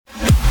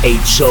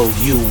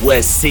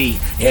H-O-U-S-C-M-U-S-I-C.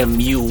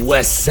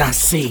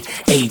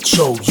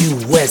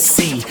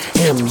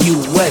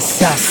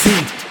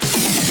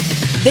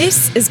 H-O-U-S-C-M-U-S-I-C.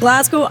 This is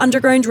Glasgow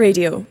Underground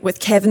Radio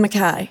with Kevin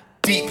McKay.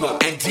 Deeper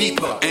and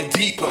deeper and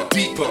deeper,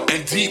 deeper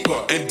and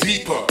deeper and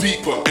deeper,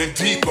 deeper and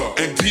deeper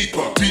and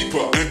deeper,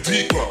 deeper and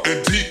deeper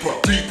and deeper,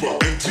 deeper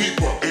and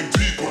deeper and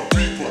deeper,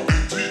 deeper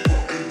and deeper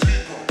and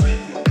deeper.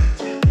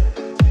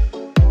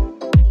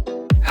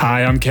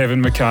 Hi, I'm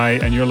Kevin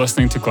McKay, and you're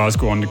listening to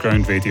Glasgow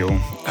Underground Radio.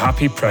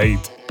 Happy Pride.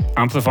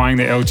 Amplifying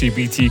the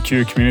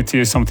LGBTQ community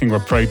is something we're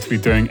proud to be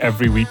doing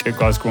every week at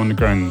Glasgow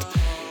Underground.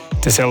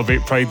 To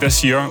celebrate Pride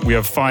this year, we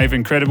have 5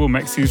 incredible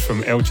mixes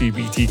from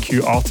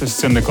LGBTQ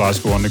artists in the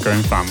Glasgow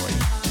Underground family.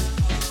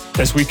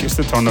 This week it's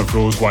the turn of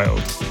Roze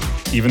Wild.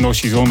 Even though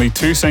she's only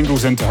 2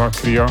 singles into her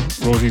career,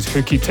 Rose's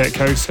hooky tech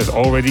house has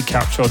already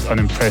captured an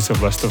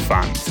impressive list of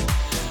fans.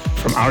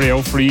 From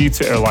Ariel Free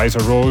to Eliza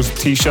Rose,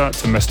 Tisha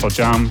to Mr.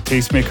 Jam,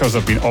 tastemakers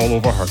have been all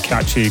over her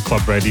catchy,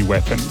 club-ready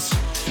weapons.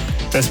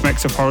 This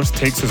mix of hers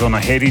takes us on a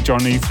heady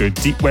journey through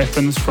deep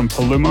weapons from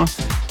Paluma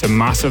to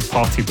massive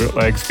party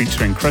bootlegs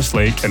featuring Chris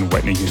Lake and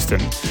Whitney Houston.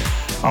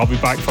 I'll be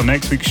back for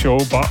next week's show,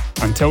 but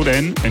until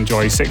then,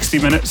 enjoy 60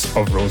 minutes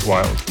of Roze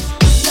Wild.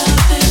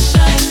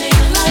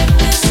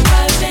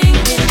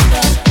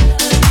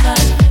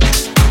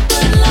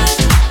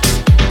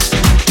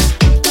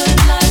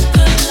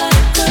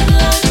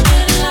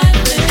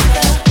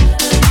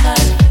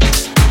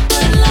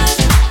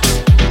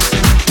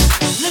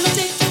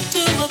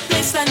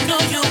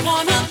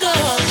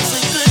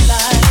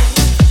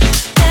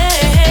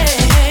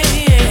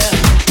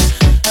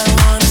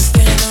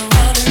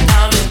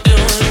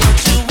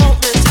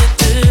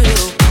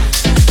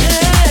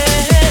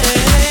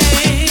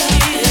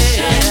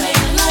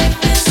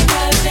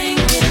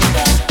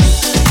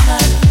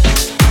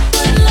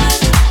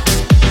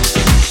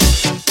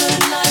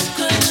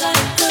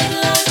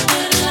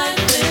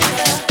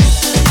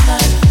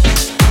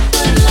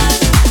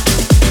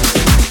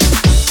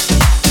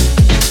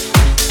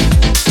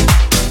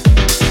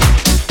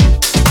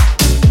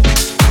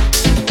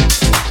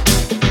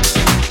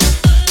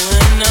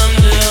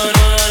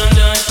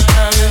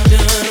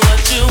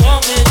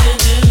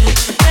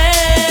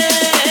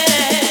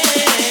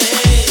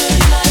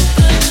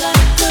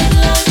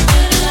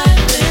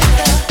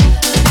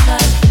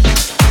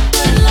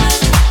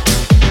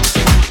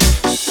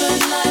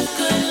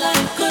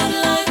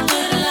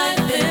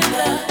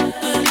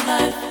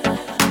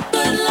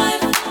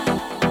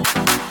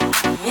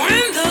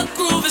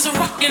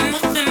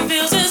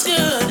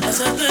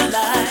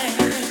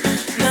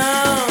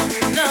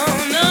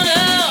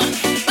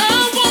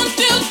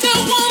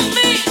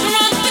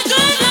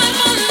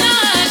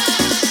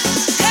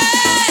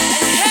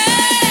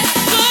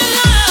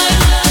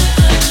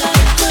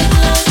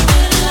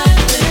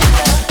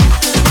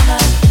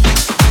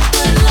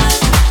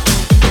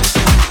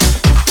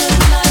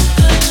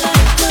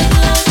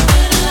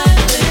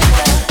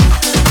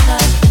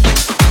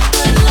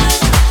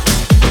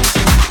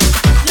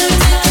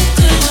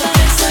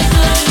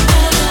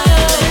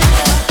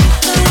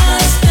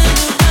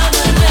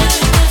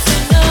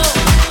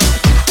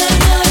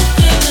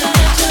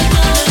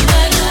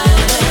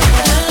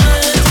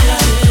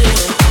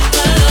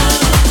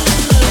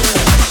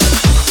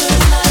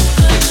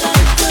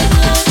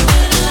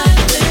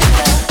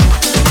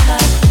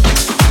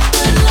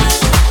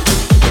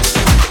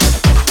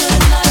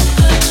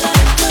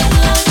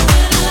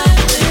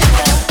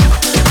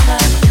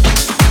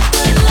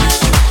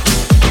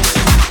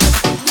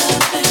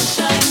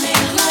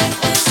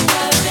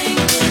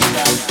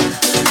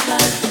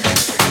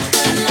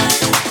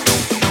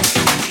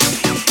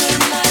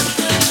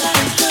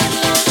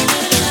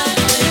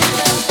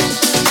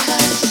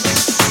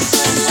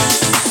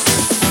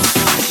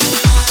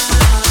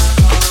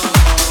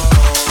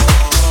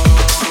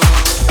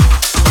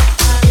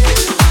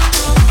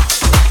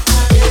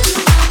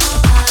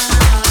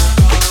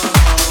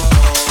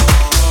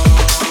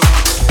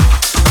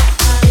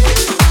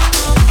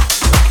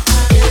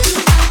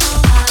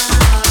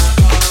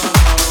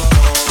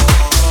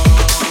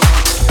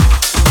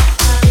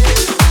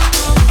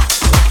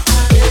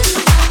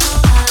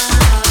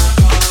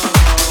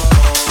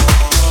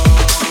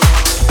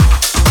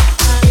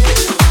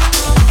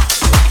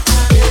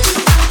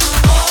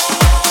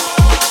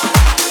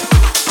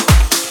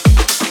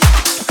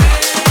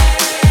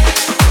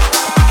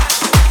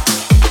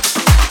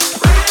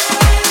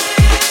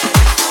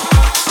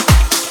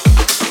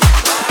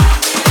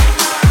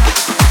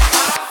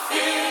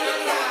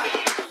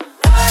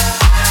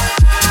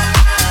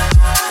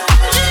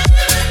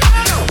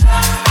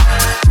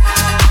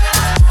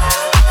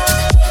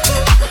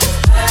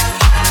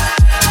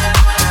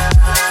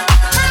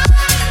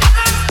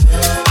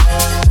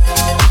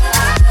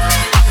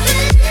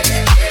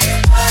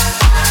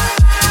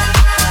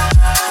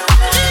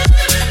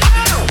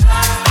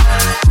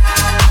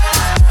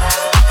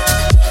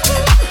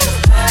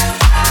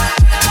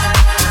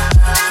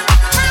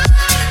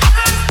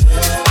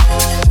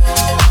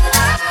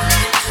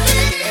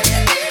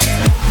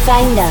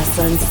 Find us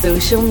on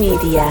social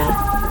media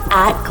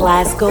at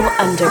Glasgow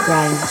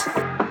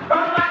Underground.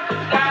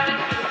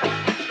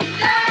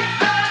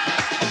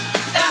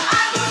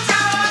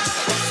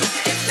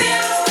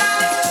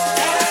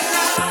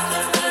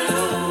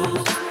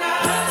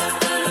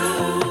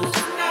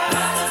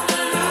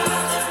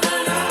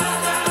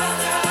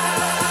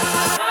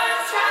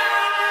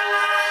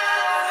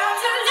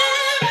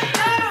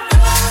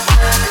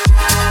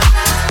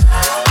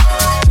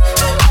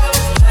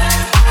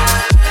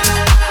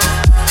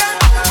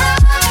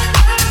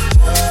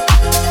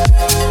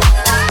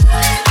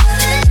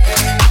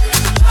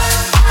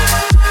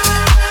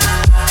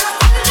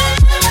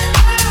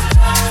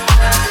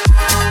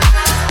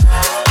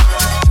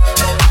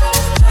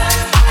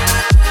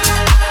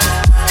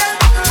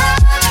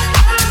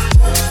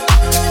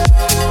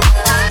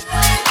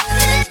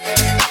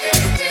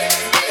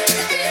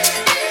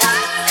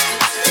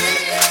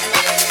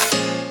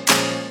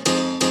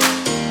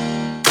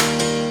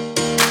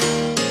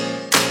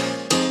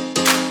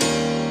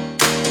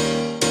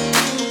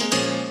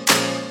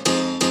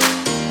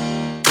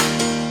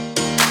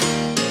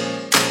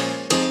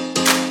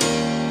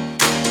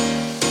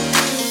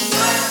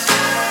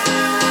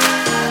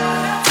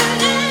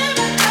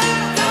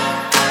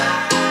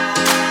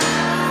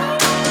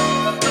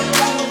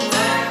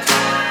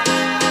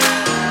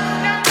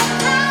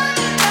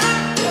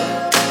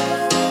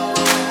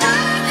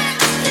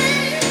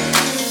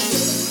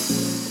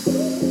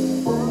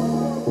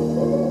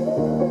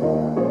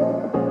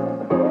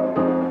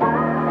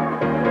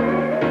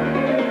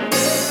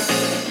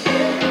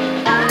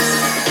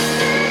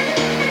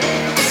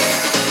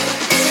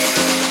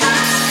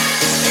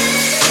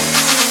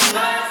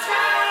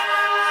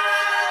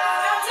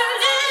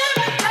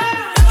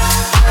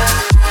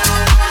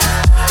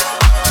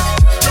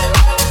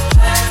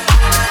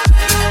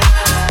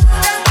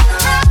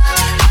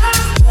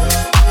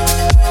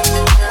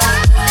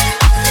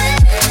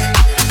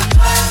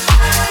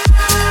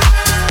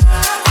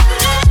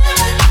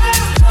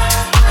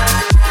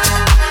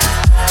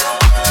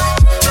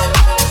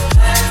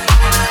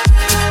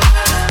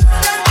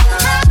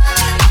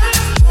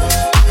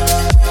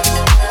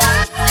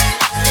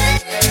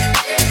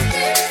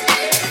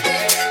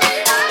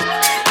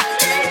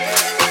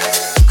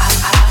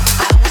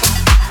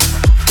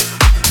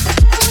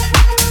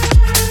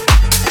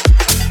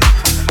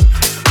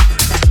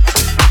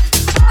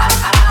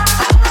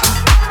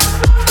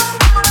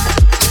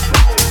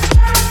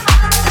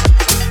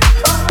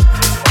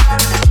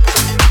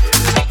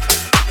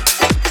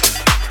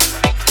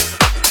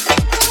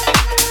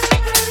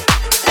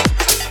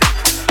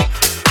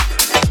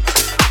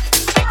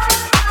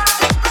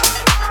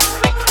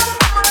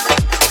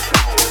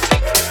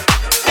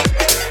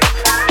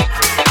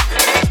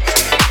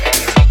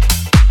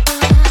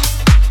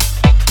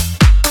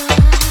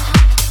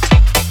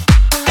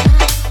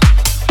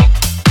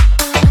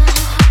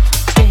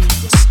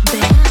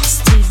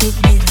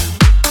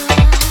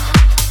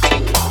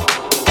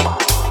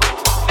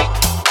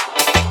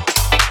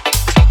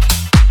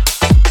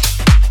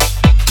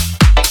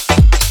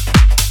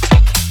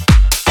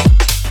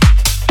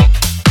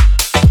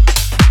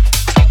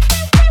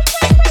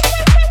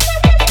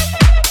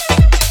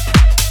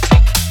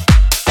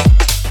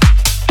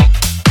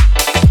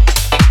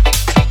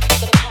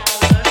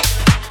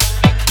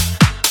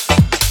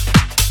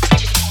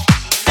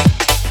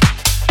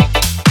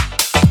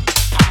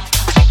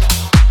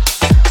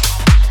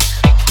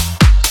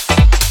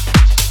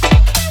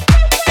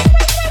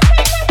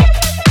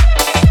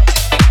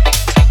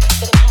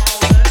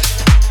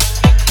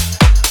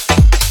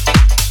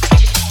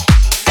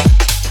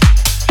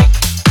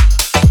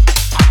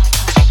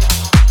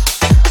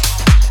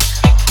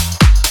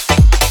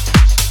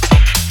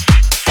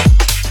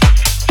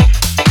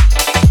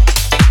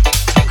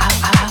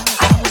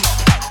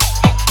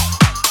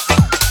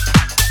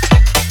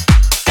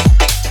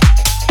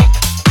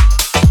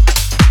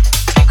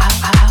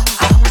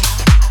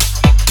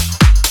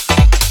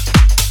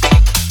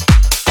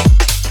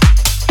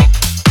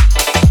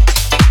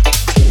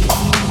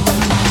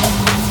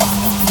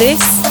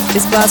 This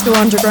is Glasgow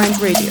Underground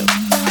Radio.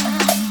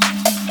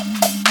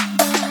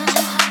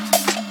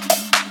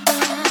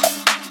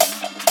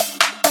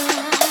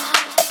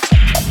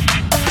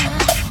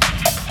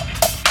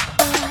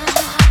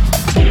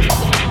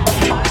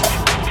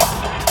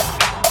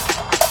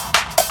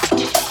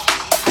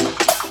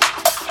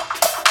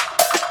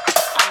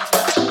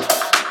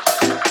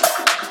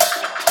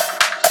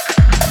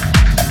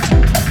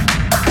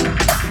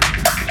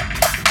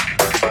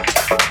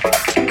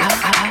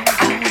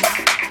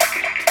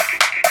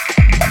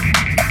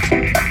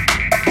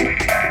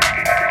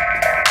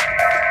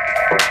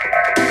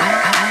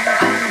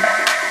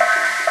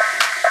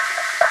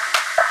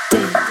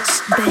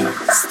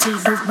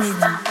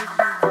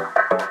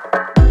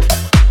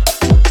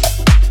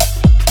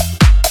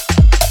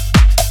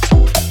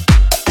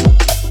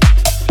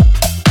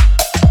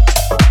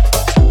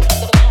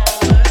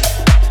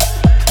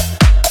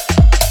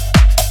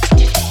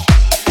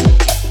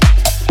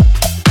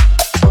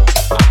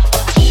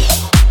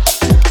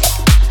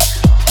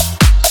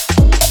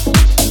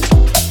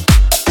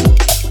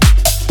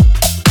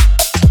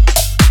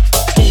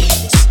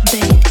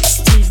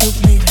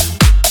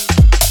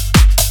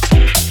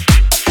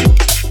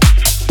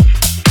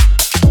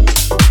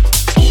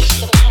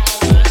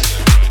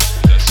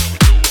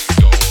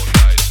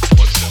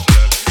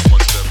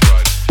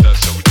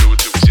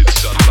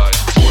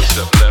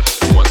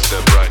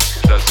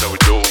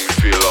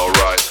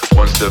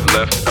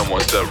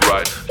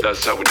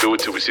 That's how we do it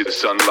till we see the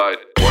sunlight.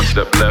 One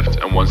step left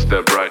and one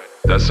step right.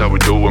 That's how we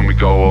do when we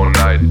go all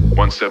night.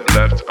 One step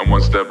left and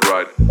one step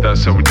right.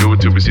 That's how we do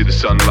it till we see the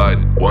sunlight.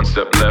 One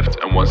step left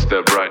and one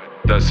step right.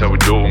 That's how we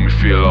do it when we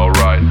feel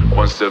alright.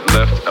 One step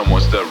left and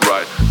one step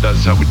right.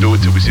 That's how we do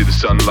it till we see the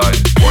sunlight.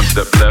 One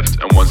step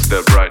left and one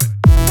step right.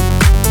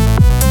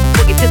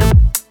 Boogie to the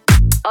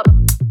up.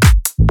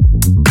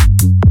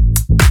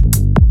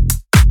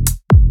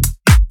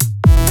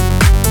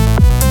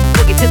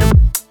 Boogie to the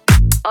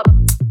up.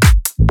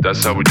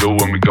 That's how we do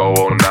when we go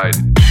all night.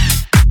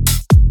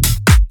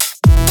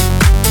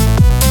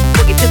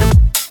 Boogie to the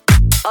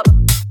up.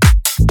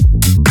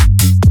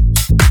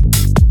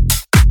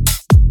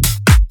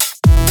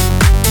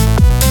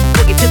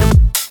 Boogie to the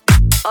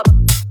up.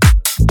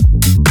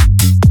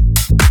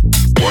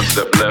 One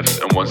step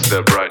left and one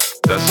step right.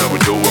 That's how we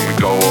do when we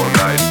go all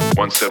night.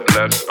 One step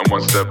left and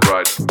one step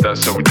right.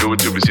 That's how we do it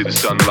till we see the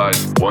sunlight.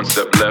 One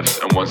step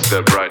left and one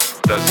step right.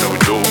 That's how we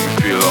do it when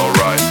we feel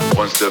alright.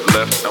 One step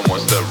left and one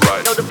step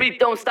right. No, the beat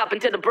don't stop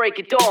until the break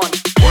of dawn.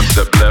 One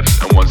step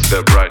left and one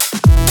step right.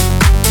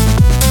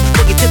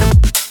 Boogie to the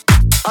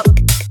up.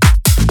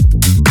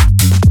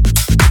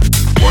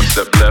 One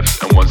step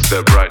left and one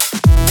step right.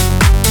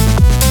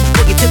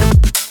 Boogie to the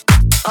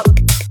up.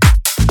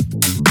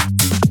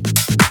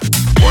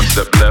 One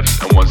step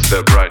left and one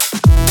step right.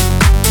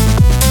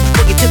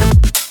 Boogie to the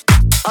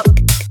up.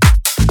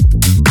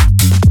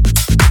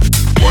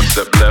 One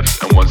step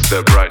left and one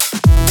step right.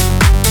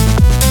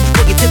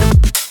 Boogie to the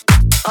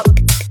up.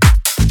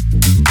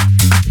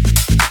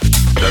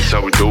 That's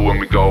how we do when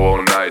we go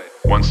all night.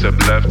 One step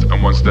left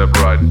and one step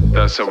right.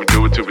 That's how we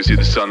do it till we see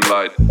the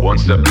sunlight. One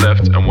step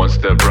left and one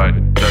step right.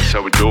 That's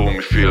how we do it when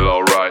we feel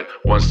alright.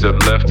 One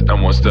step left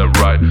and one step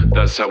right.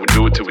 That's how we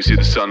do it till we see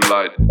the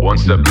sunlight. One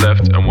step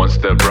left and one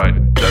step right.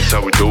 That's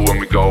how we do it when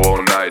we go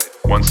all night.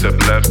 One step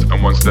left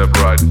and one step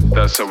right.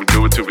 That's how we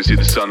do it till we see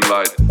the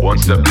sunlight. One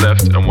step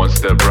left and one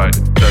step right.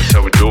 That's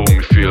how we do it when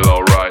we feel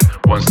alright.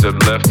 One step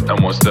left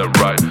and one step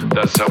right.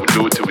 That's how we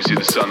do it till we see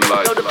the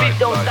sunlight. No, the beat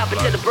don't stop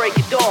until the break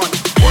of dawn.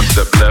 One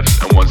step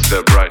left and one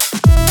step right.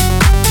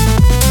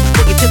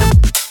 Boogie to the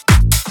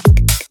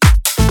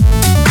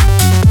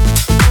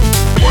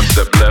One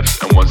step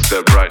left and one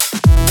step right.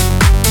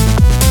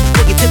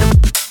 boogie to the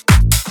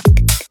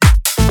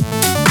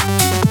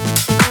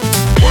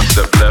One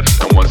step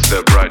left and one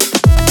step right.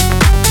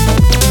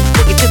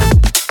 boogie to the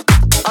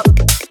up.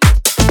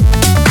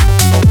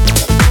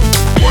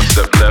 One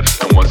step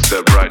left and one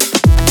step right.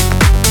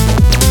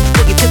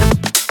 Boogie to the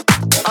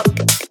up.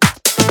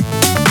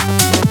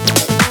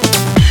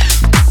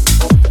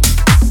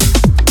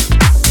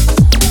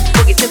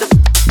 Boogie to the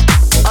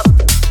up.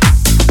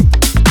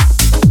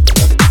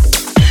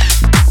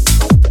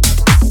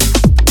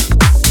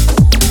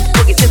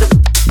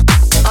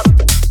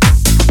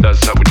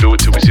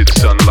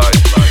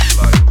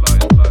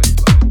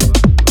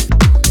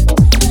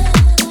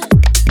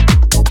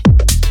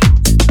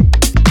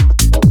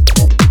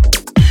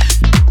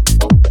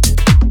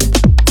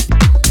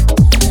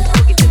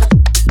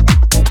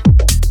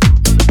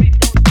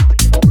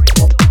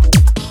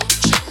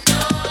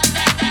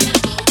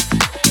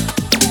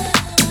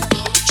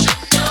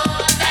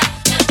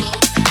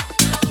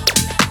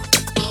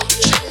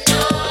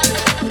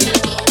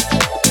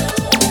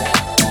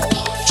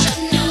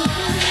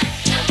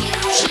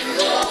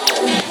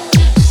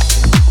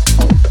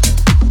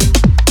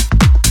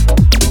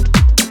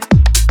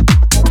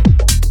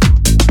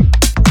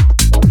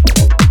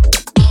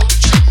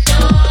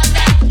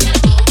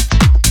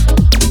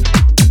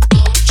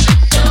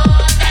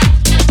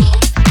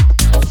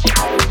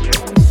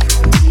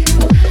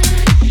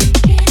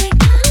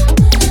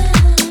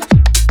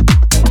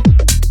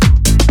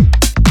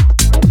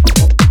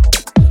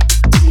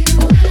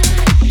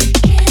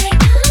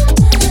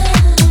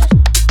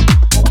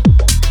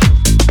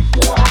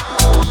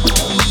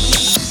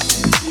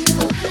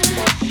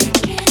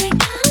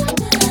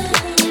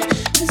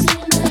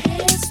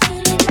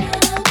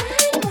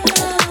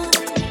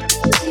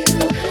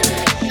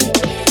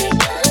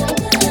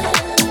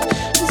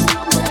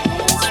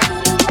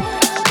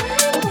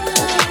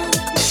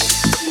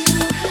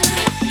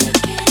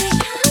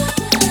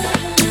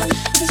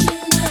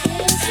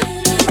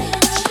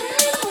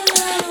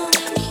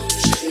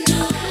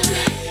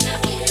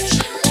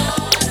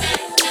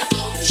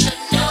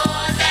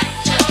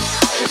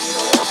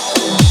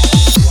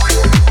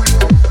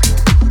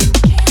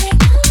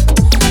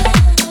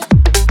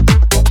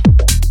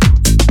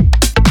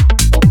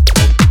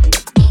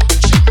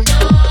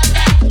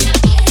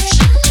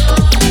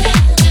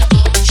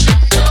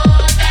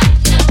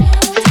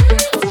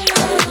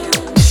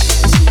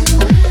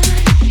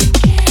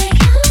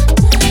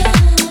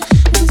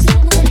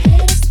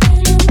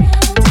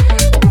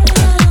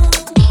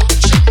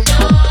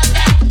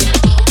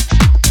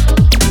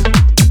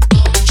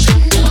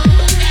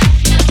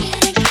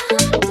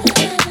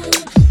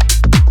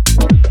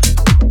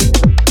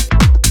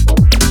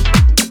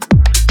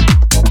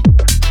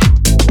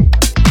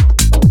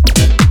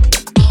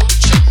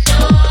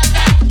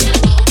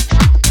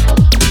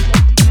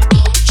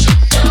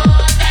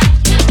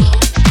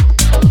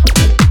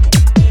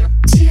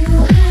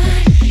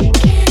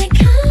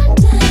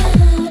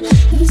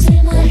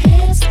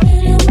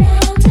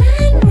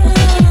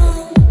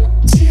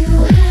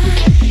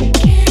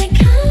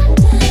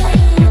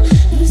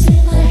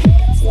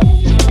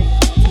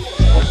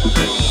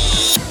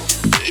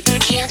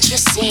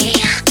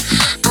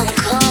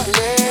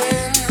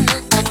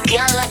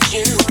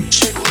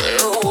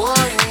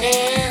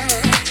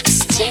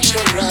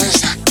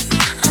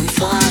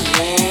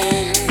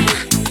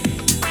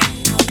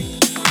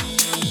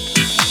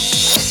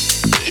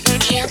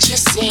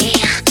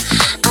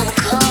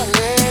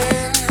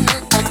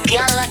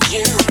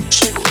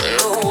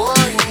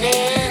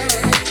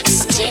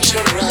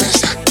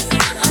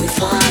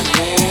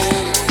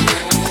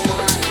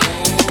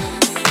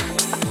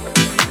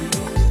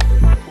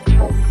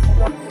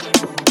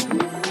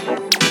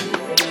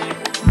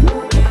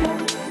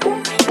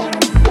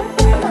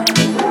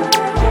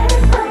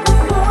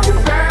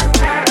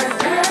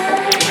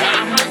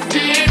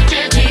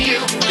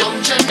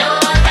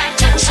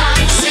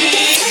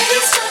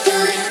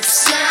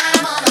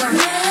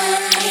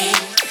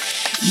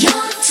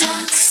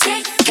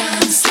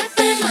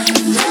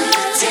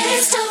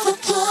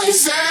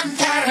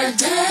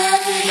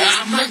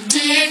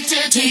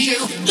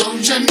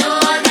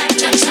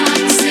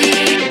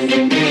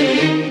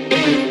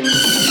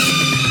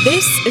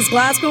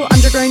 Glasgow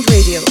Underground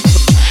Radio.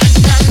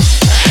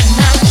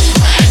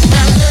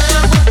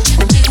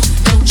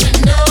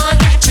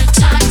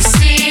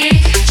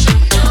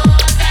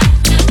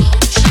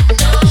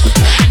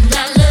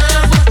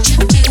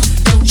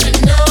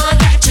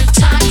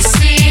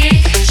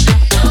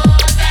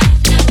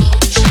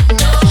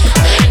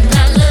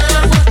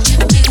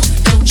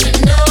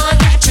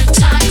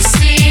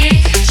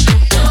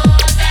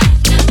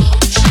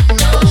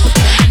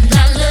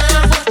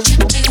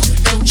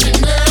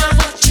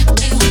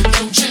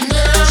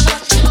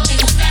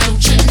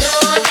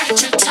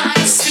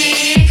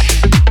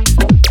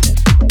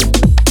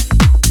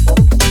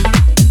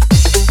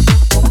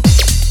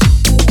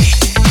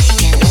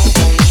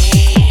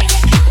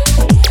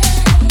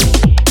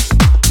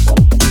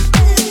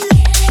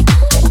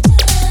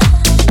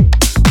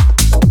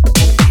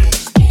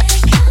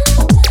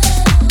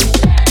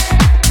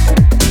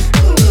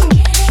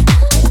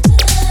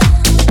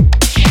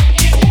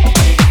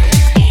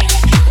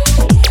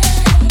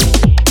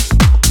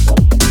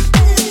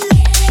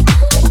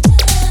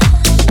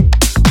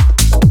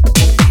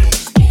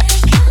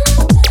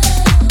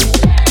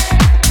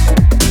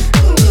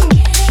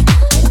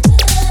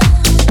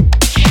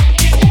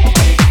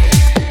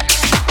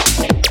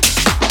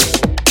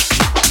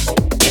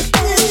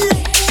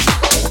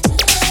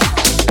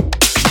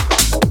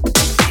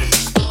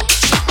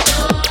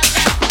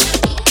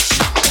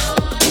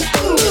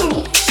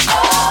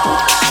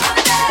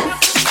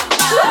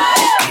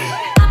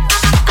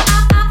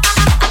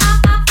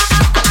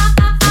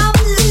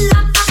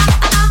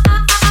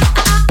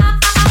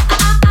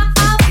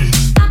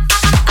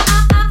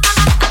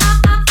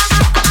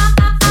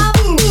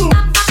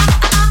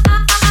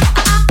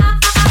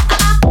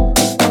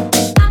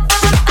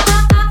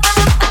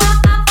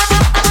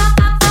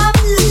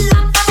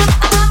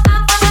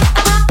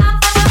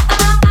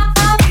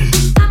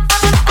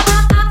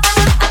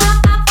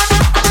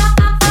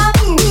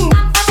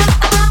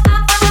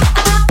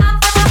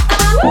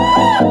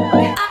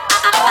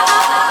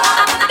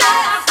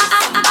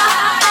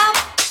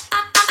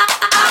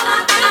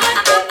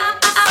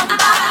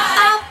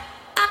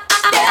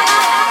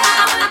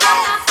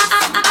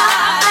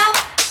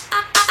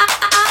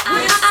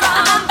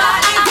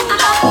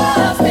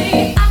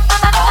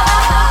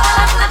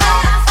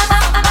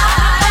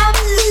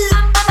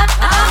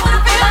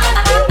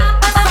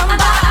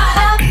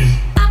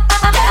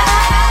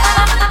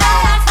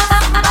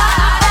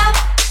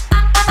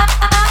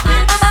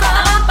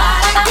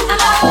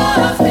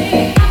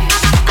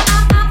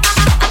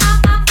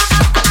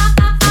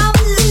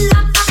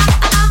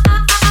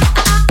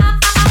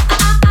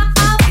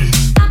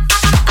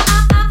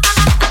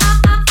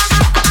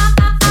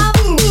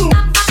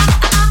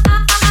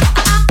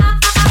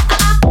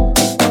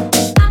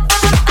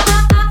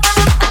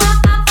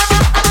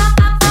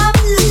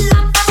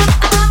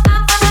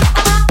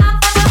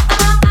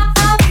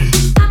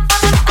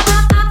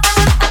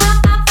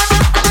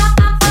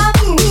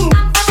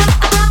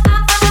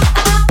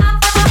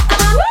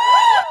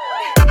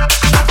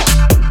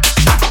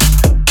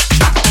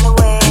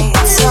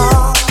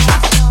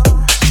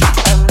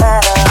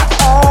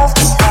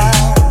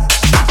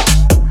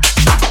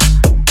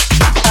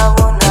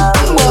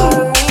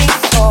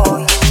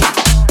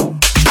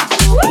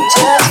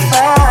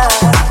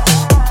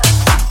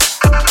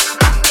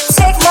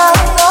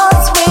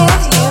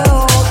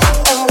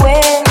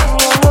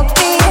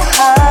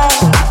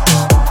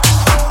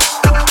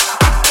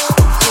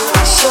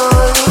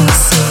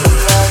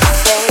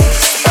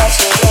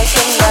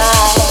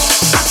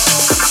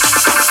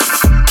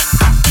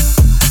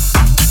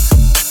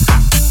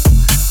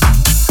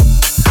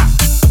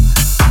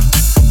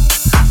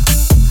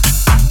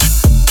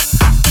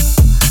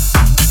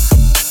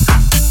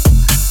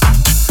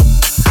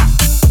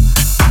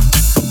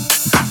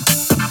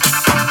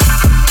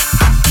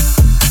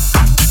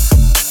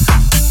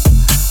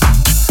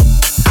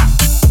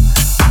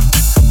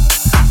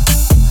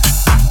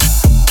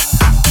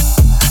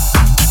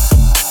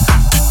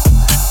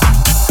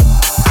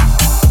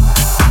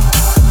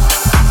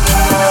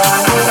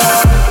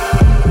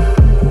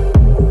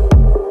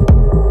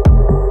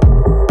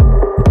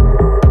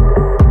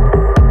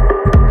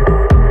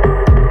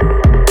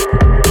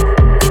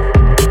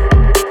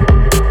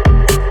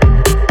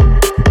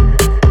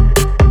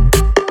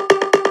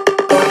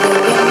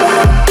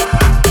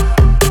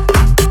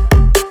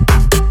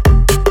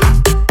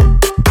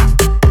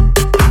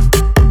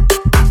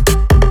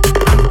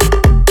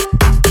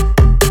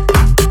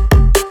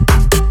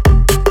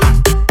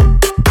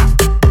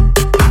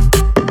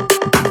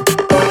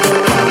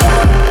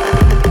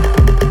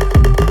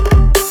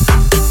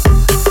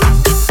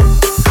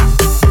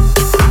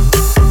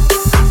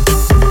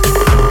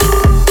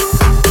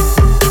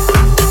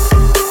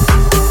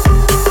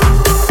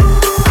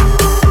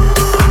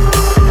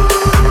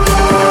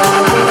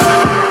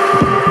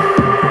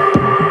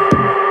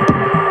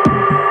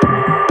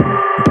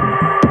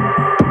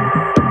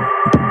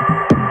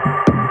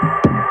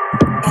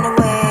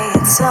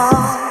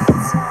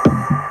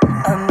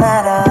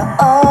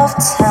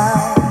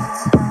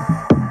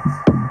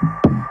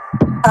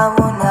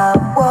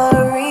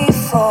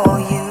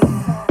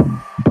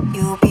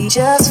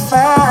 just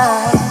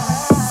fine.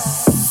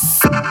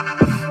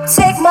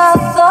 Take my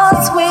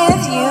thoughts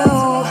with you,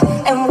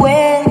 and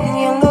when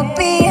you look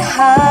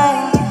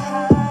behind,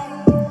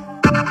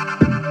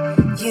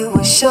 you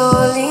will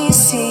surely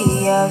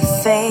see a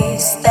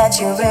face that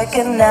you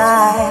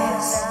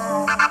recognize.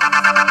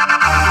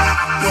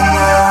 You're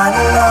not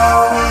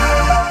alone.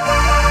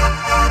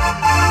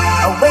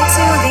 Away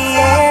to the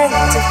end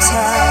of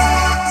time.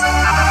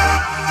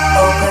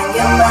 Open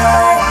your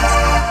mind.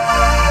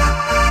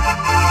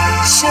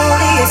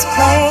 Surely it's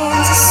plain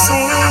to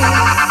see.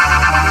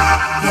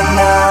 You're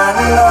not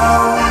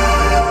alone.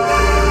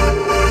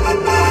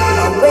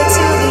 Away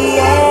to the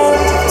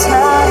end of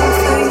time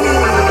for you.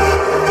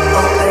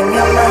 Open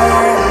your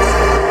mind.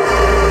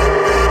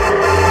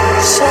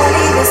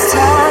 Surely there's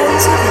time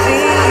to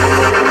be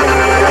with me.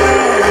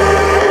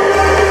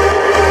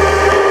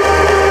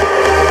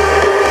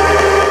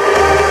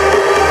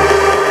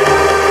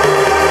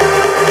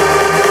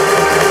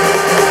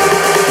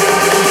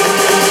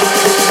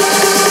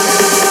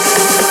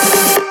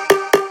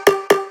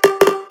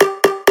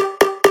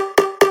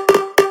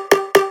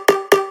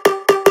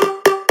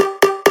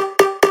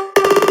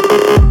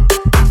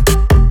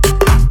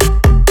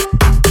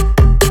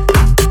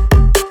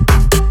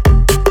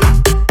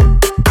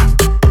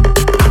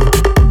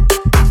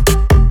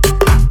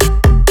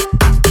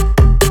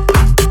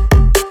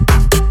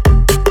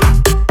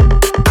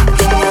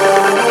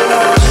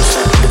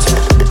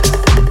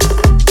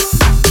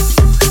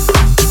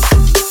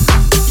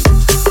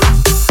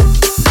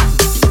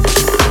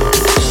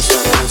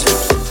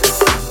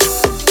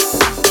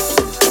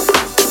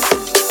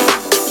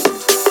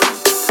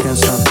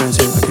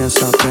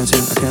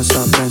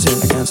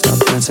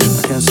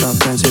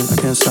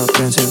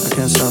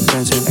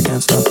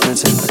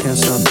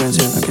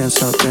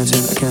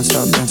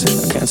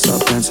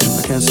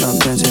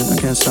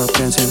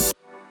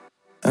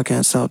 I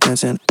can't stop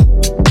dancing.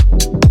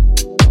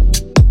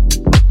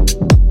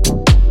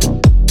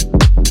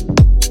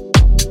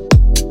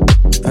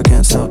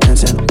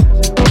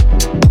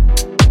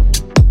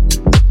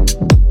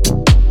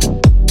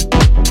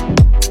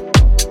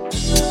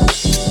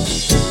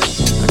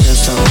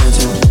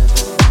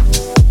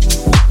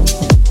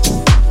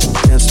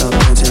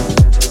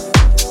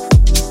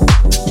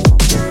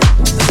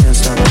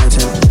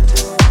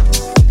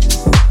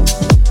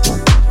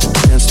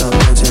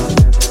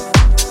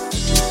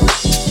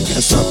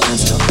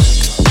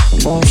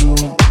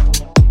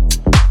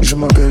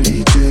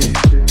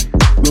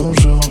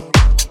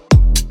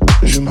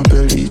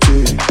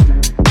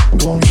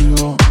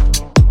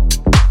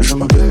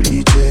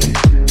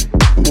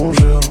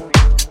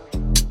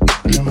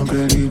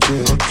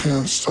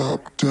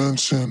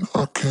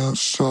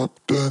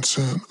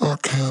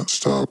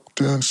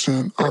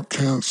 I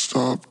can't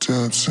stop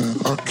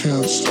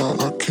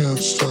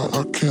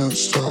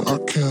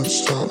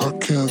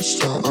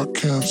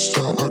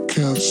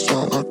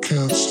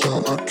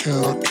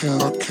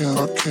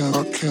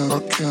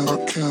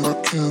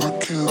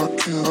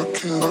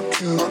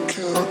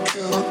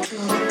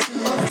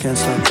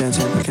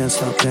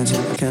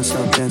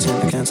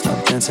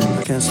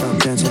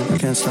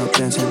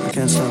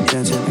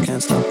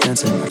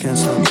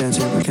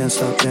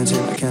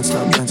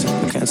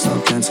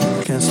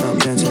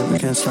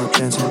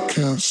dancing.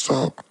 Can't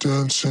stop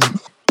dancing.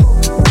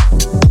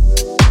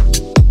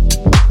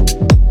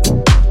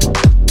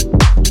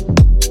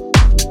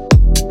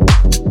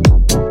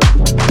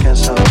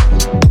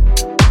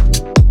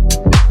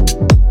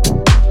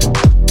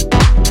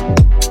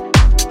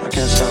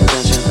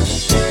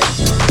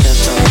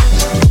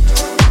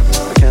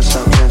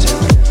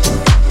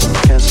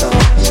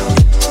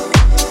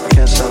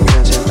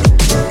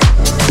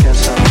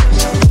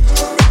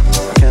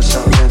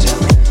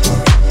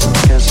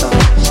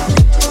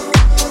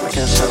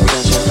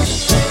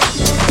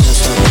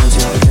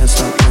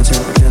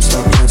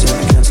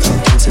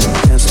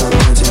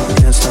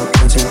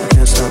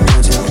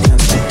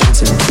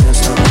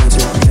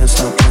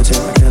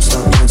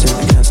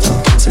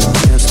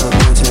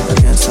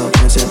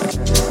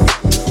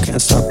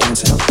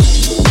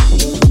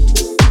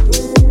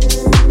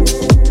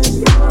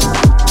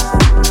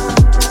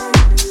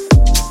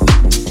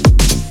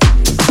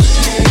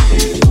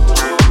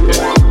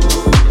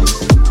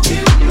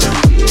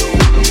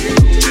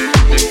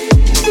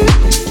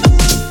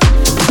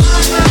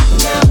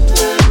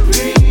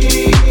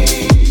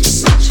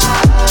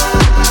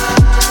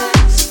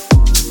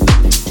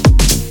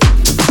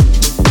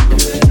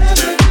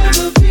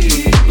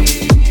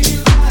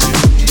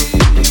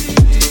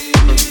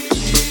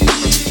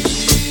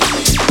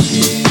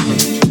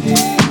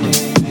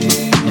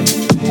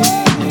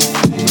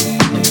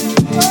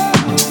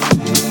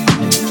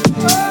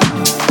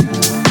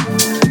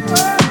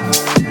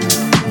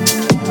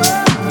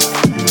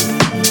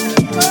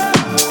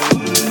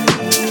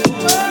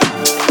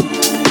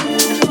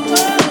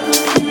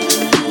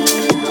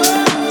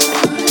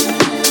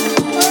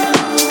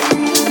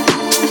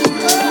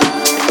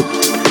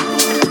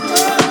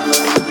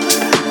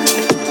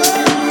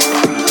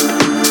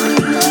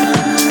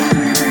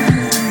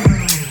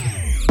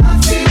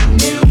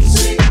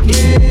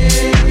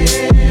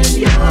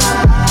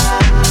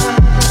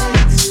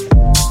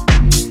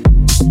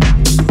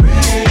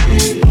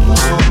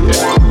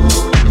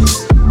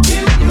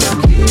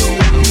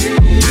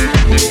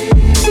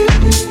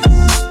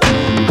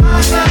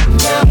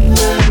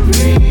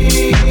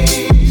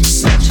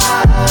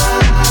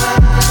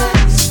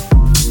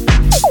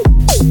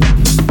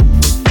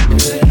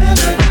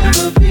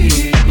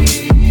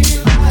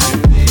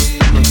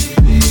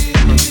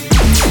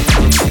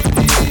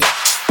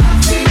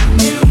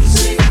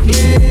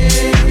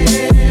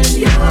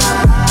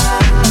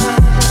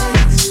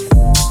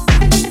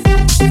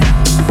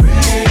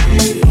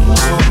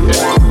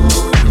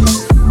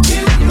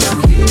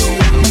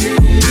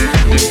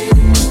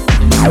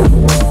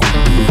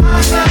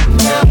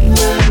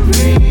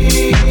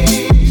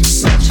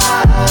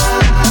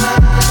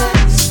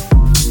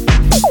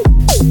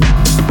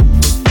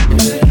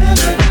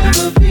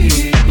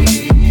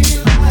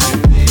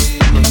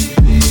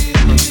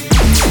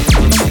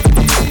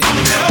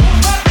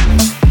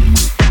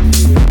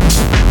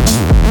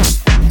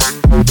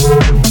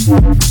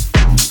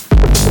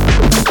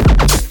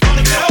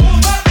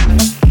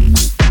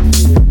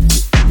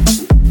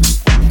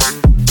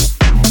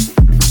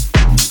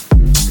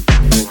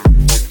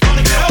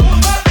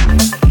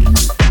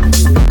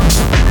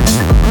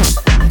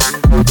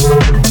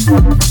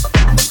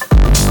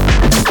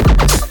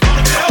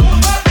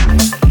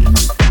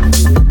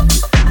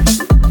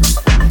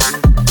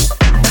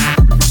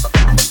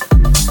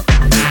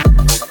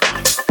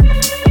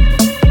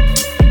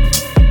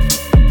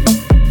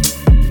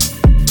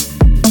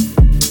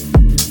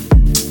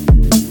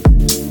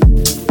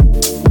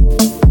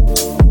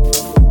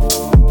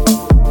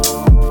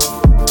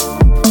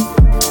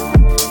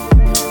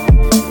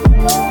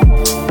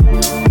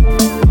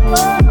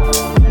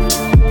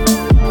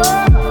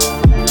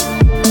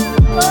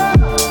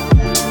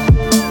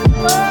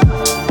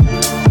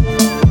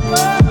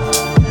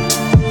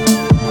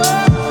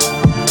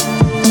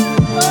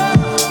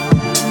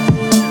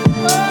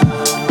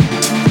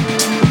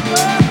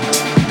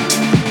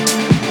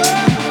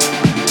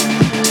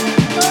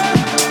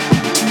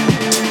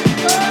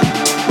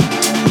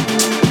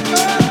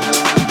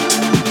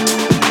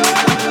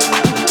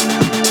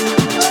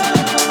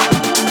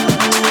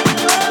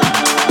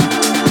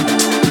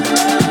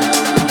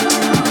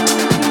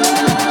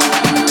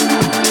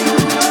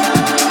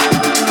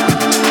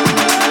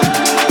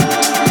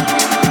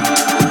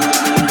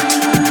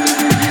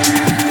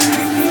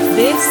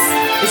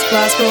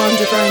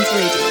 Underground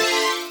Radio.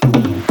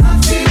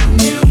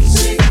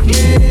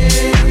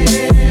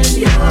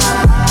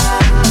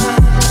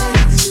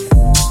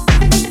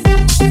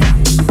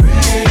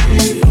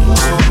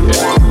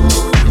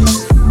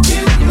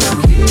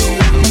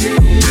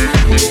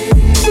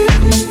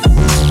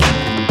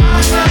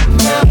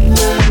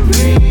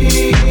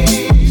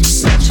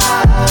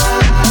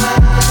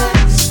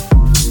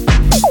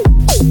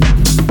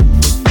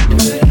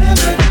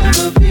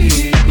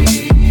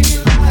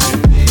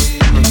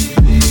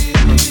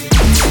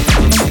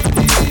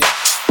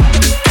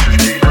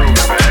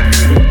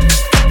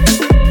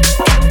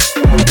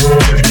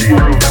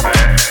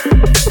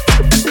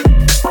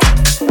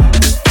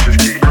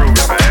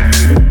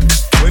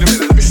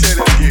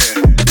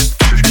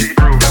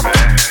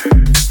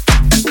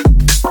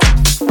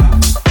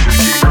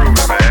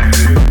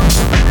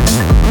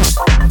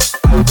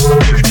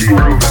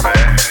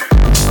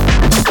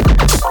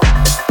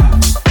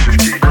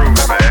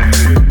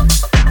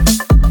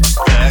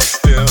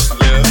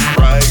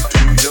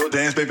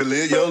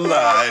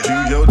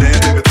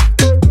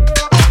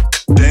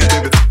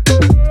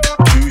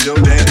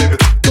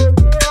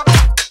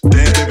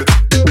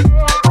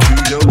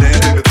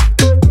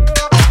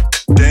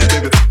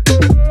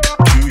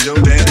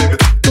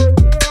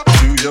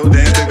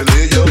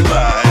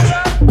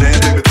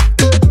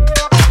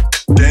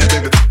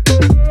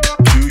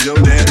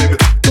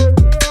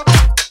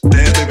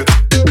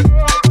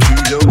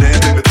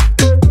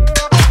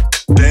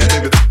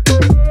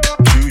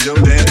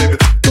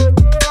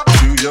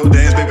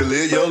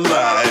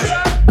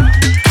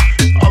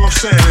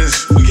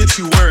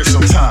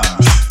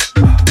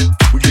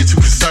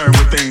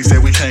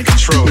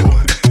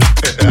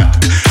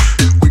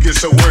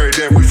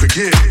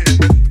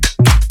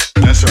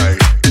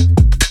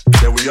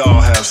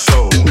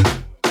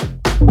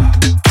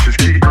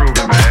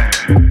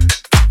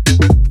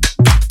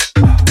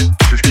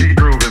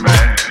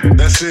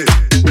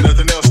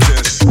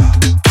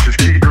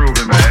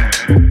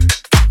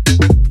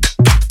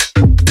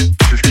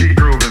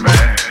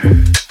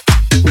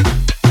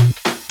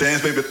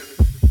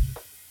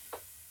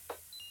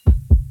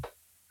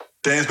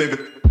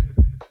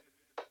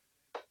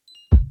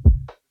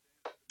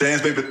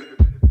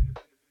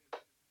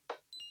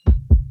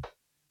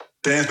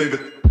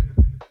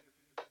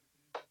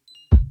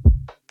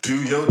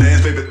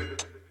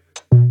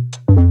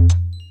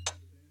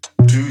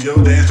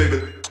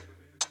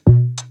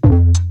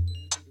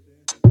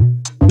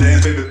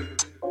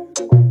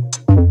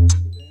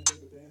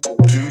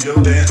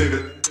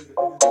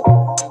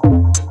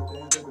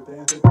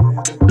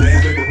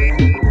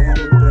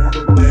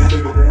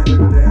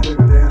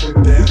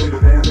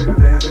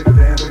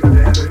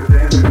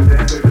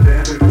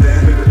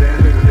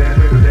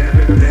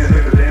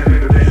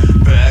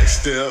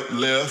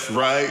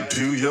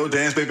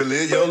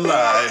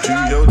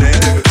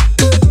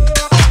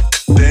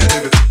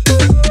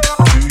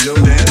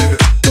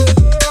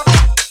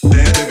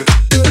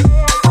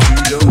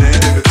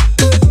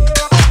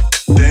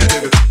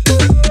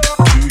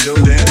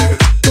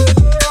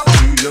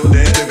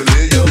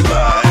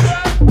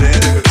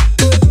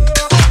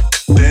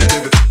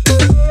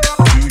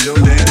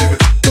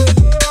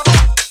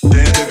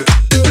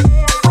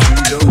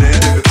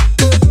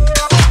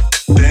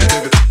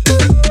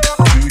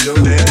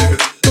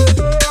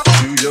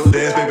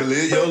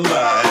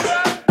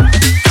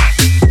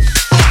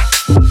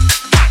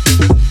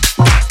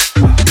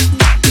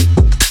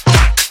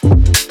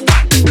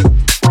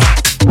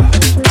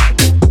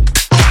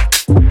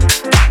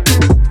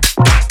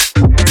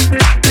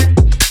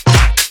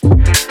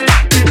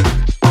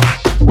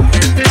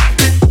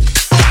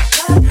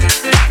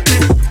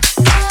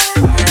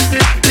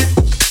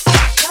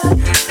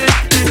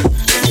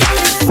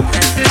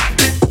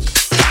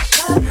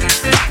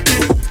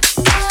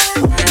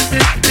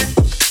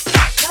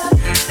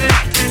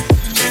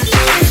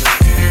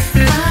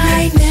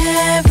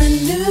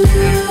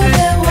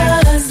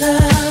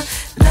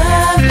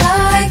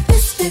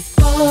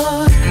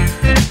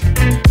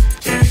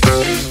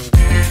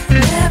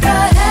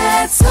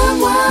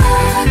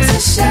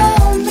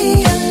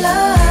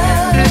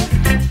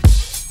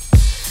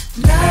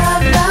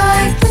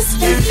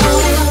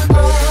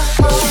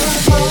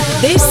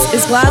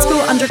 Glasgow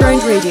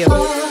Underground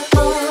Radio.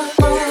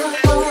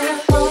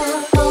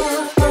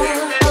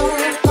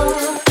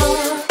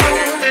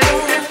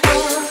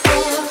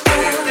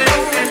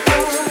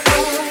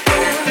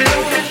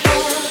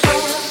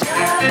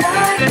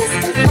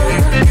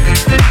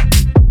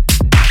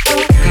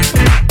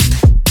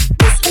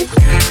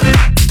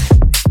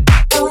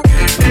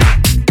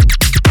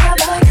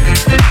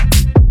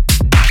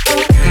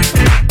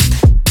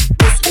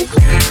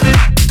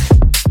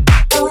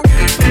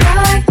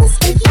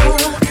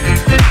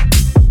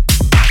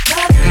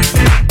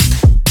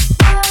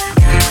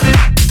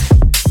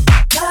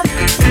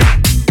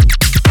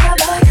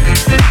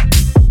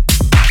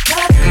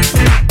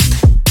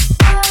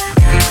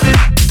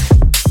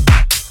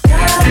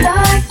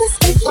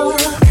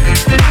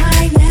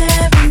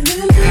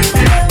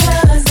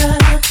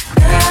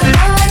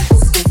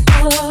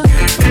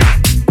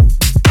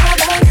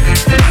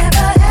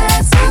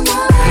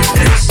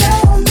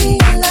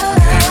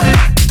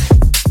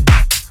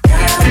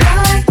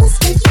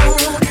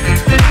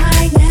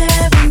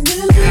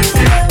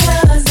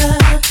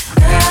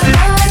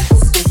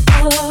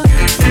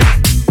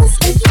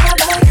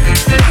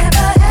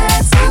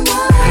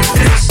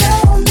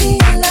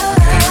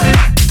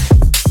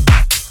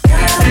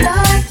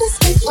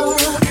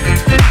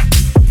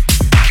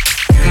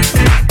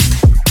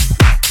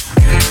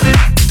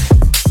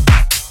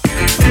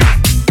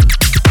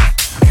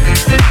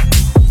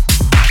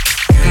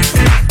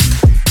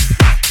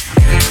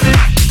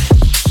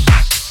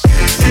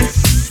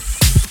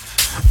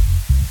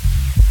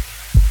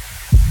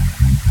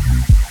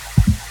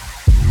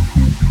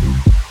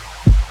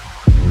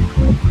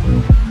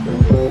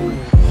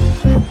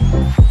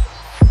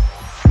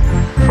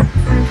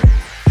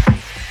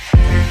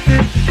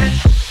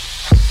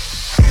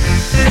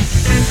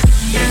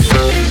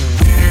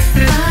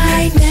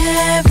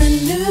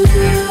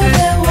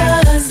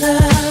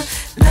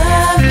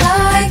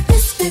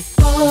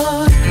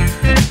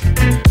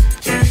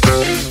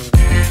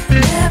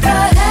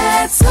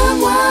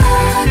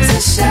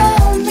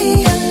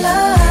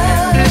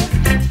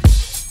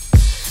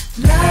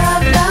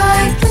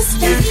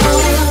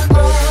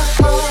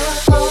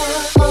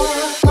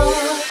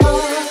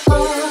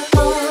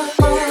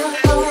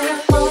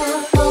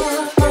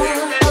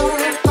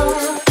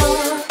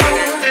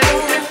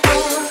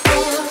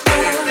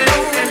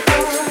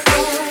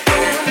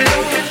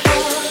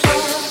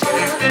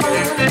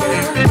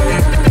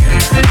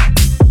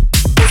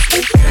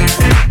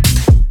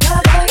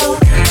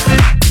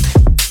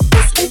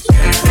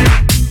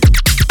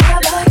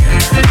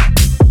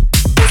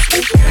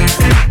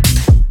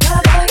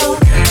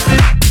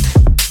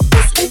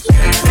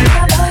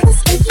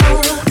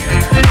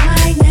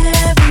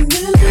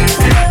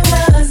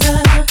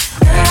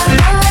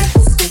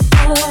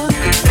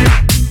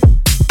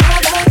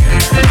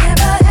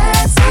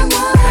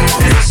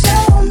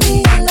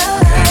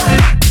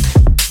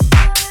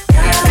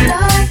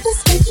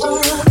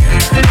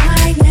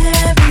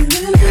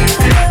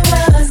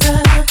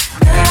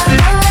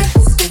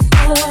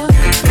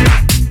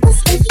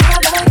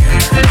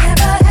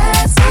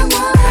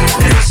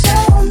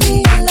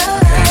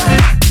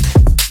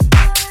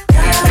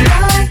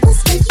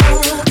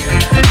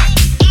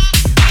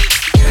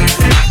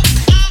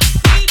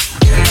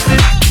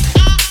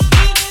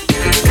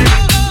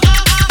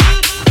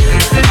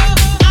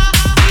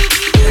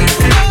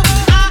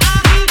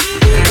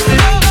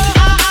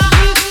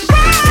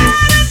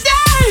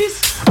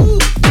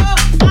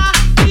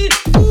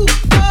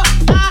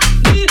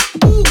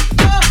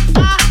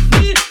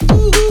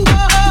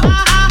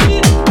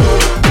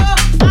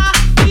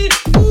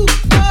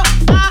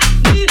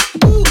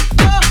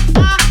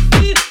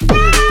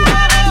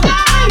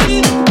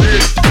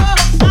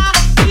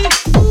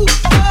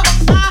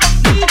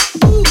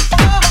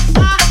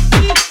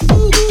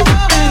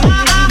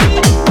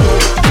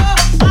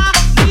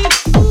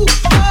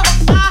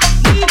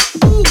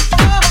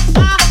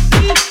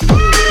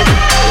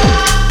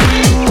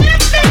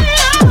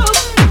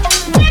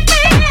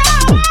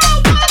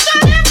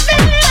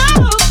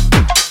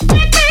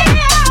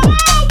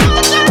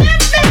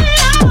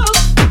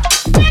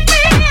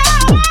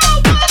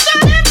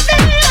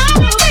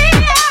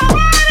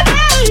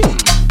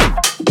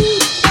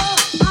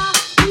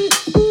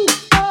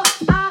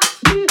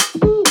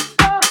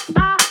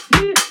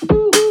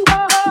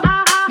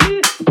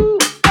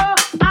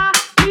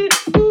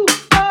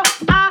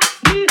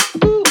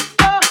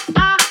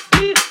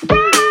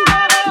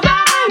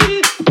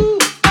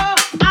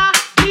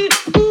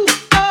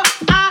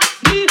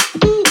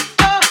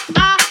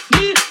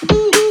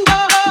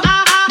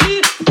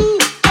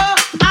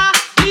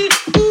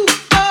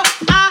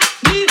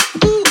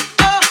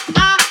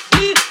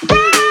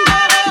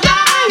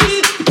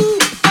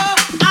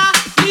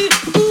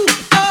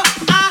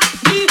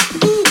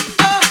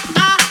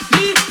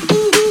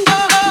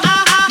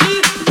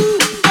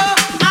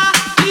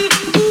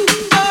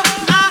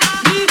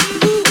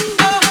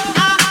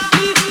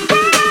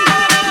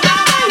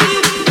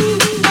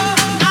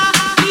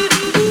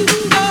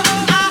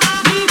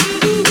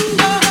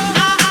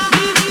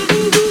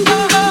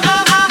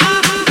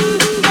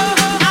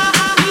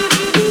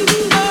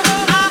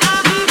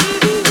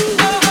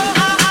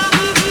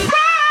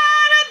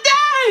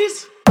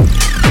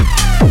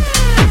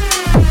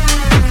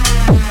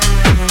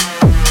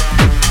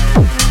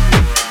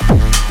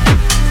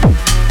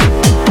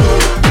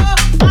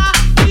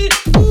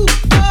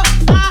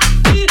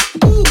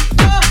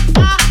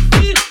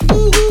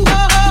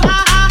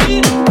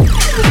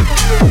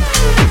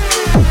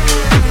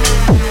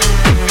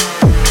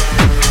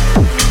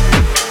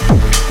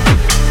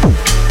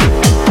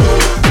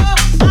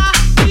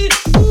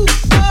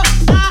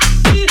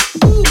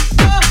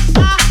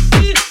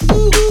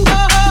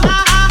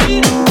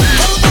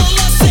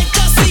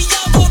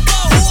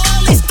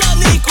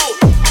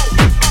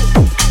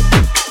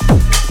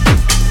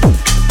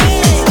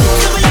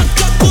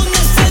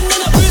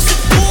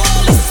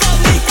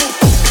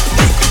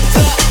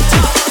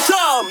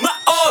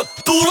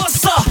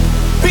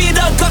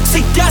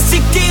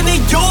 käsi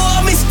kiinni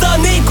juomista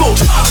niinku.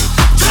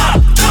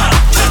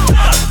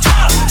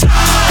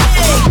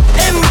 Ei,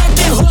 en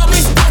mieti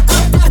huomista,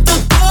 kun tahto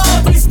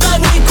tuomista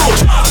niinku.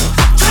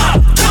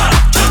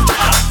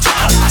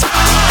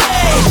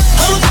 Ei,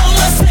 haluun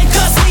olla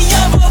sekaisin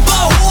ja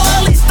vapaa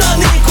huolista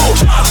niinku.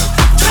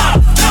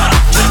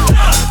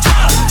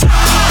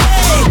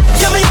 Ei,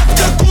 ja me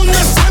jatkaa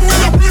kunnes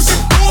en pysy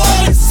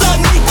puolissa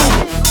niinku.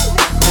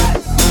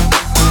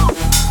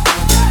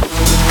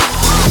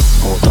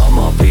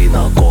 Muutama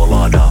viina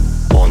kolada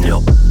on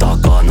jo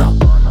takana.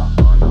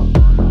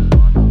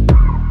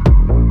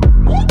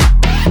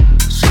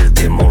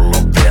 Silti mulla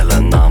on vielä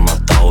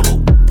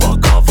naamataulu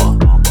vakava.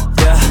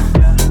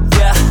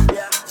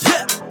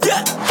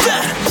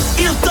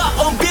 Ilta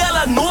on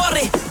vielä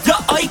nuori ja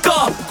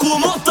aikaa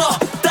kumota.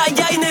 Tää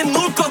jäinen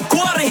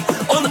nurkkakuori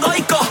on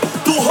aika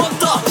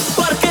tuhota.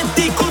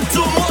 Parketti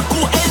kutsuu mua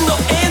ku en oo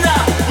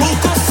enää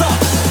lukossa.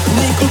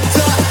 Niinku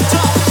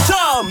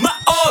ta mä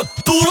oon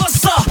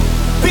tulossa.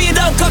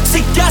 Pidän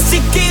kaksi käsi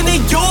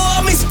kiinni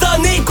juomista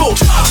niinku.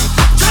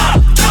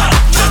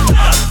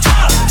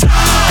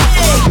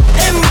 Ei,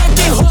 en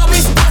mieti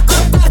huomista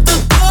kun tahto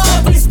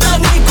tuomista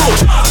niinku.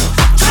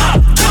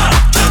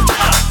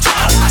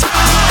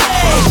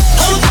 Ei,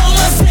 haluun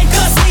olla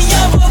sekaisin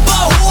ja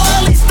vapaa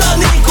huolista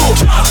niinku.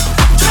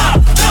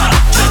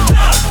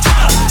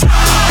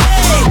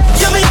 Ei,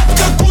 ja me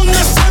jatkaa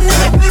kunnes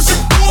en pysy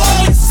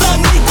puolissa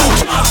niinku.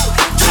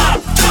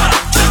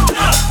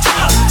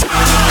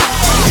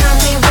 Tell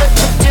me what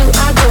to do,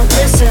 I don't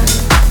listen.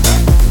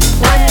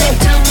 When they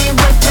tell me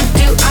what to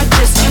do, I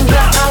just do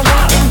what I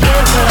want and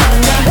give them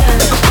nothing.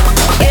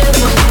 Give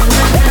them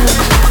nothing.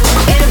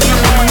 Give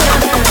them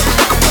nothing.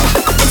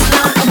 It's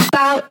not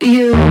about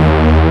you.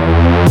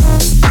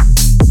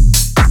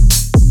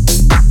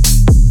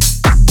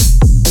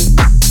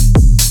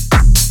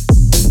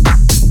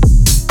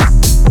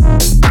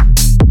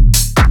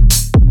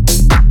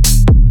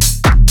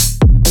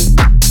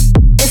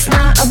 It's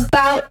not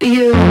about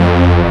you.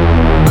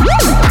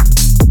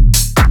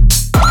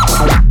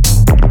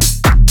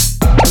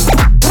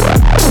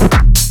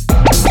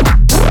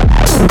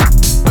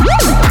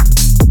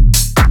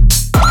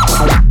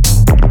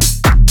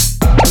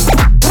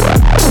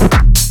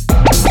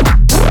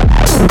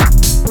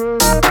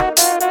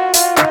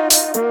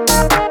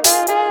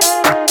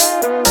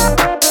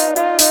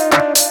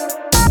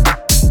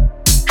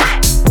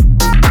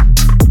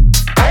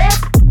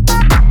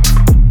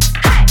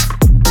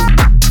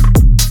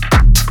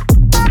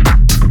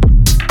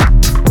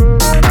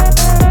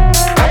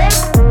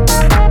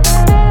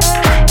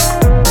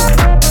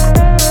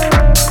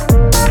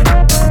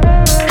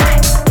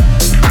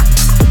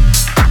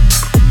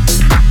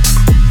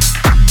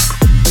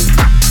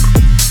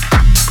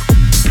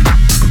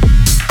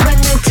 When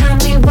they tell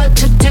me what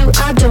to do,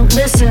 I don't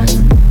listen.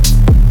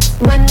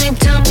 When they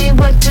tell me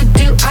what to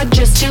do, I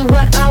just do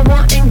what I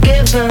want and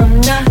give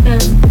them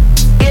nothing.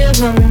 Give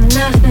them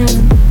nothing.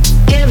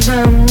 Give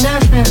them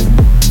nothing.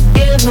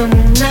 Give them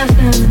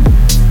nothing.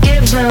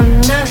 Give them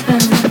nothing.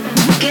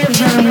 Give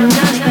them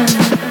nothing.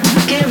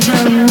 Give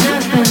them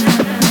nothing.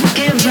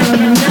 Give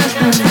them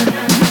nothing.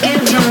 Give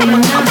them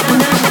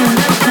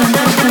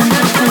nothing.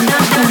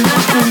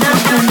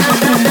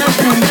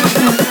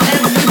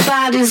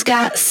 Everybody's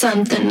got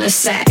something to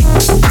say.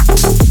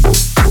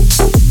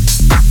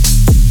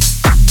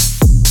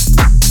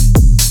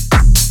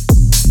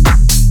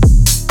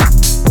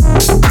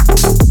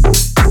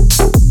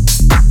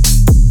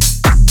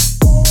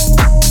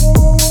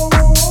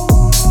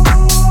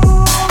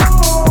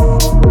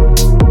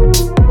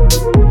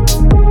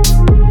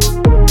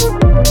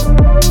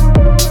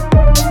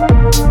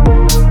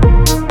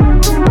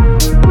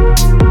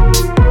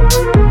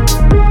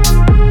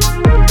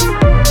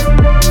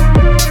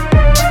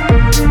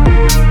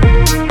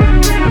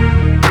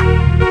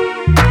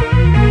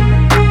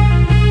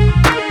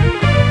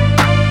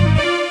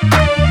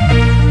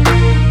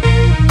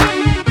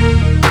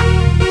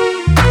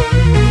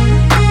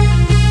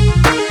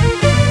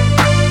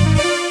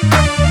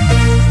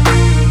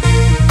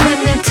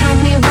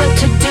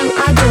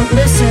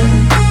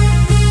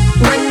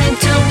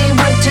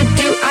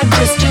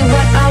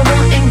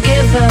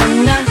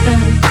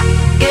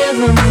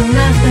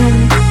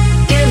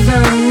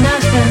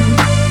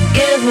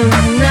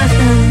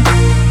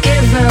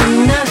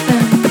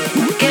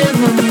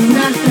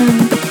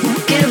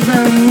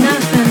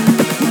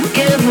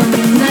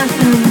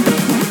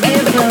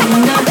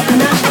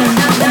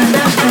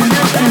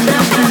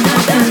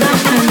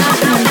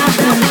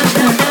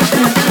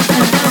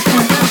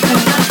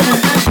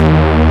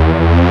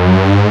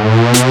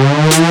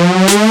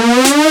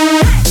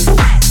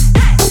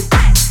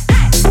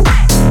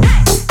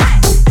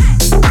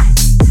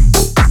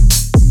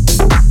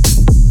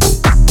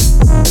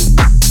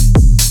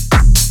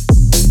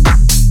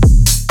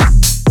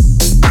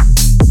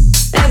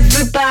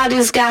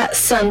 Everybody's got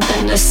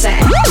something to say.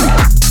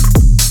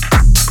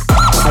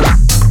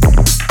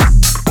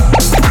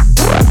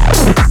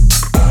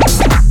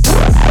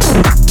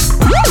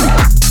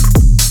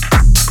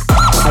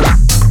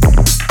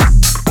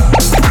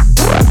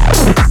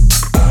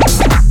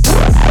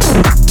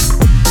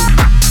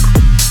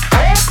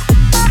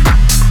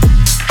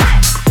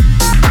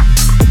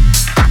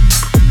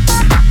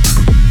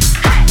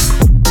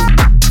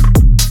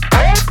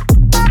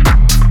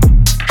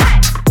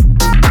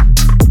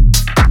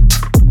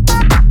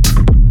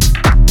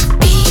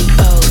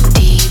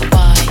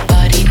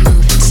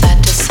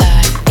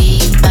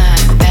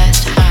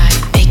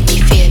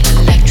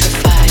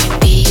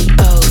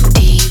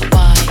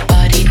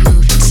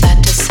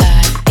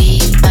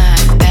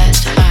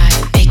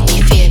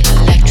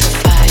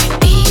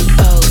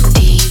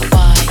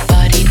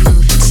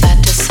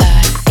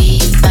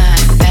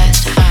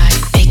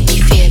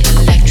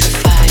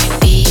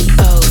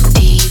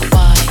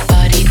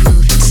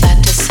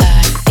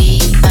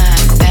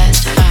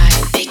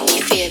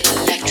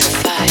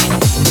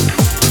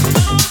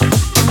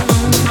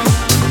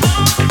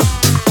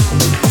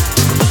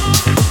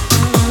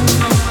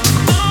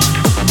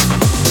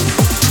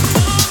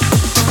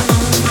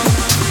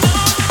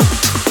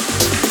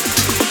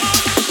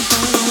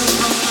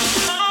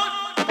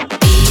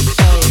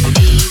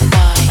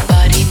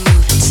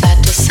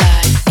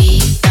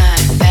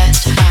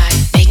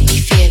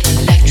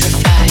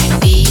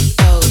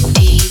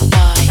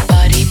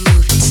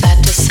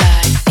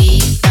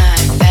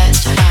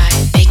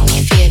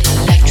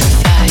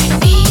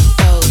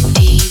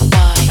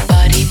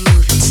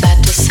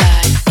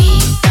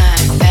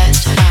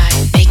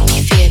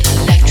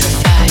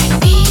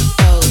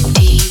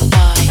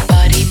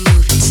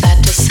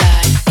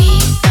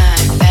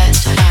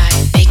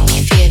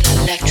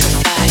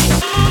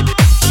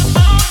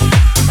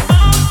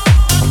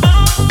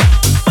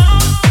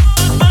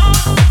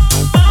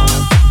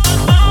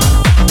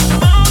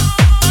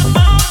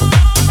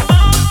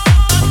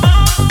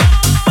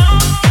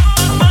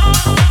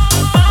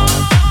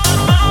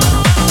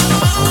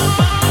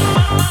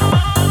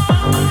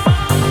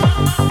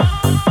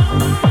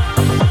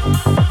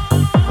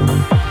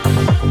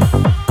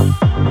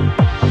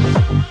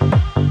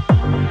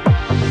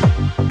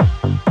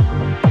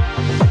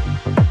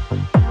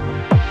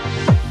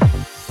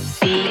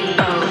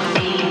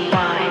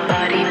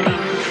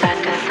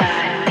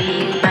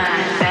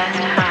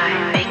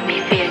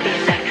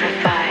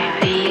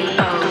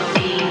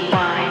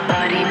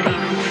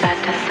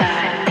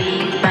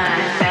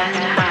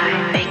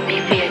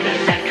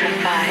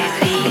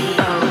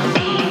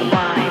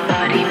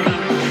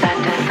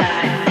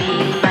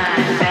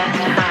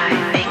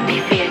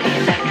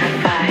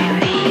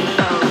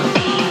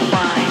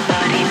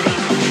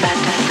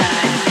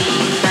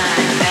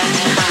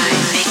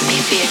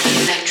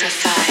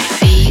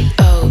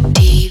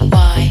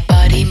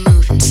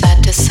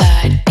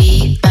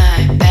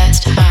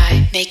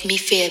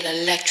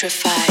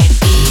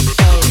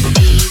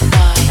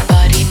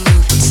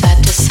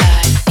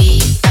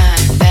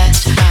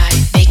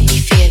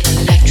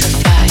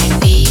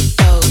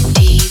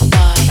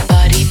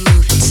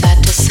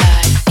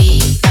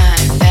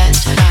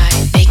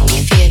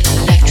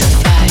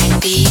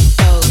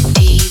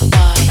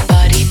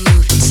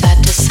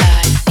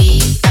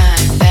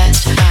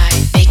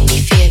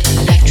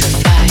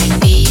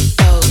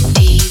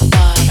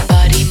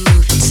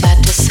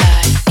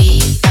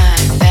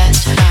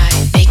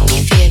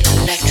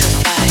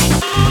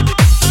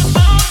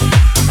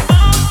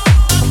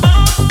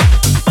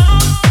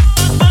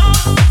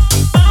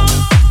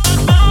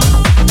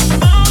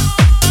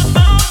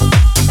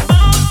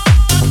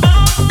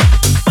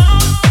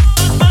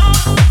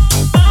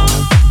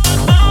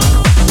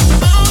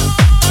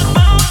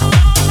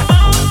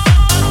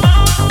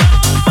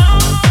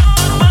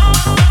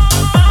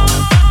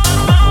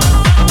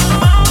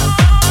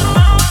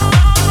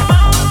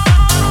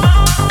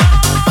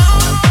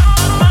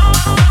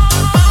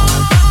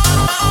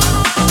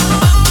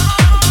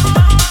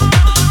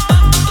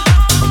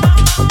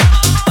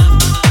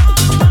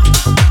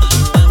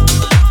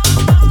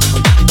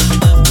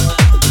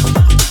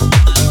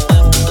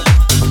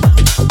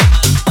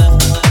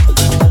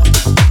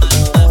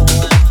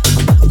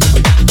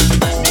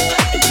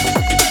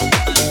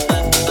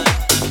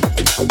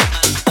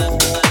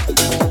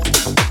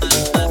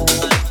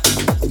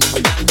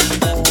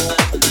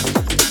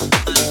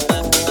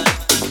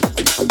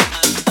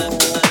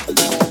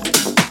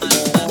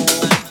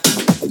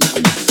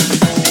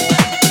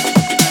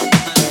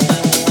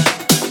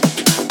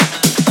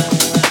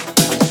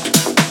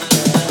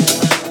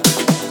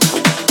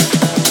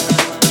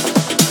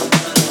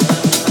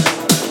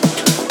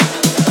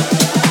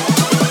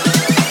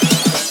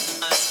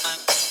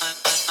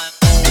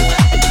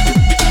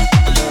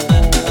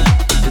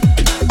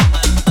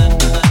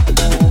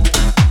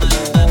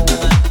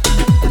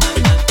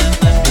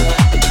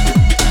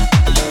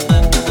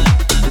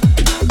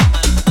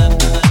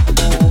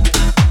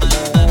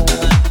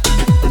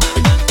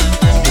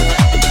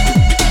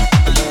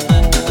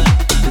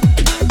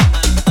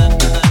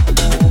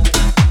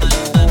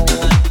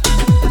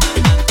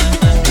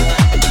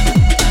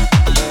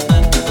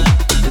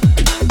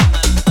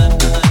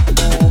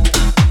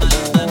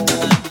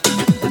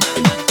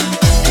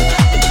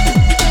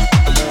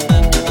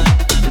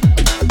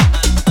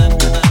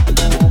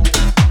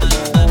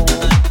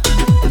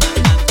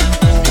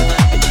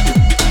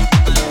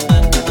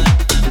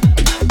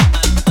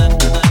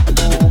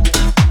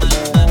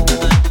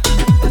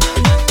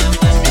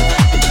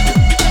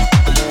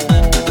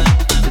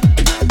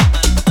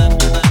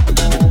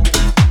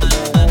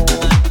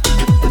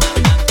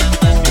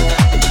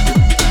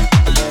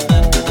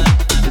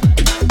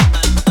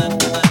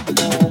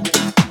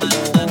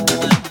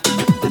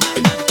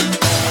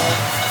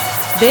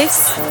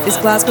 This is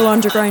Glasgow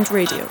Underground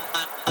Radio.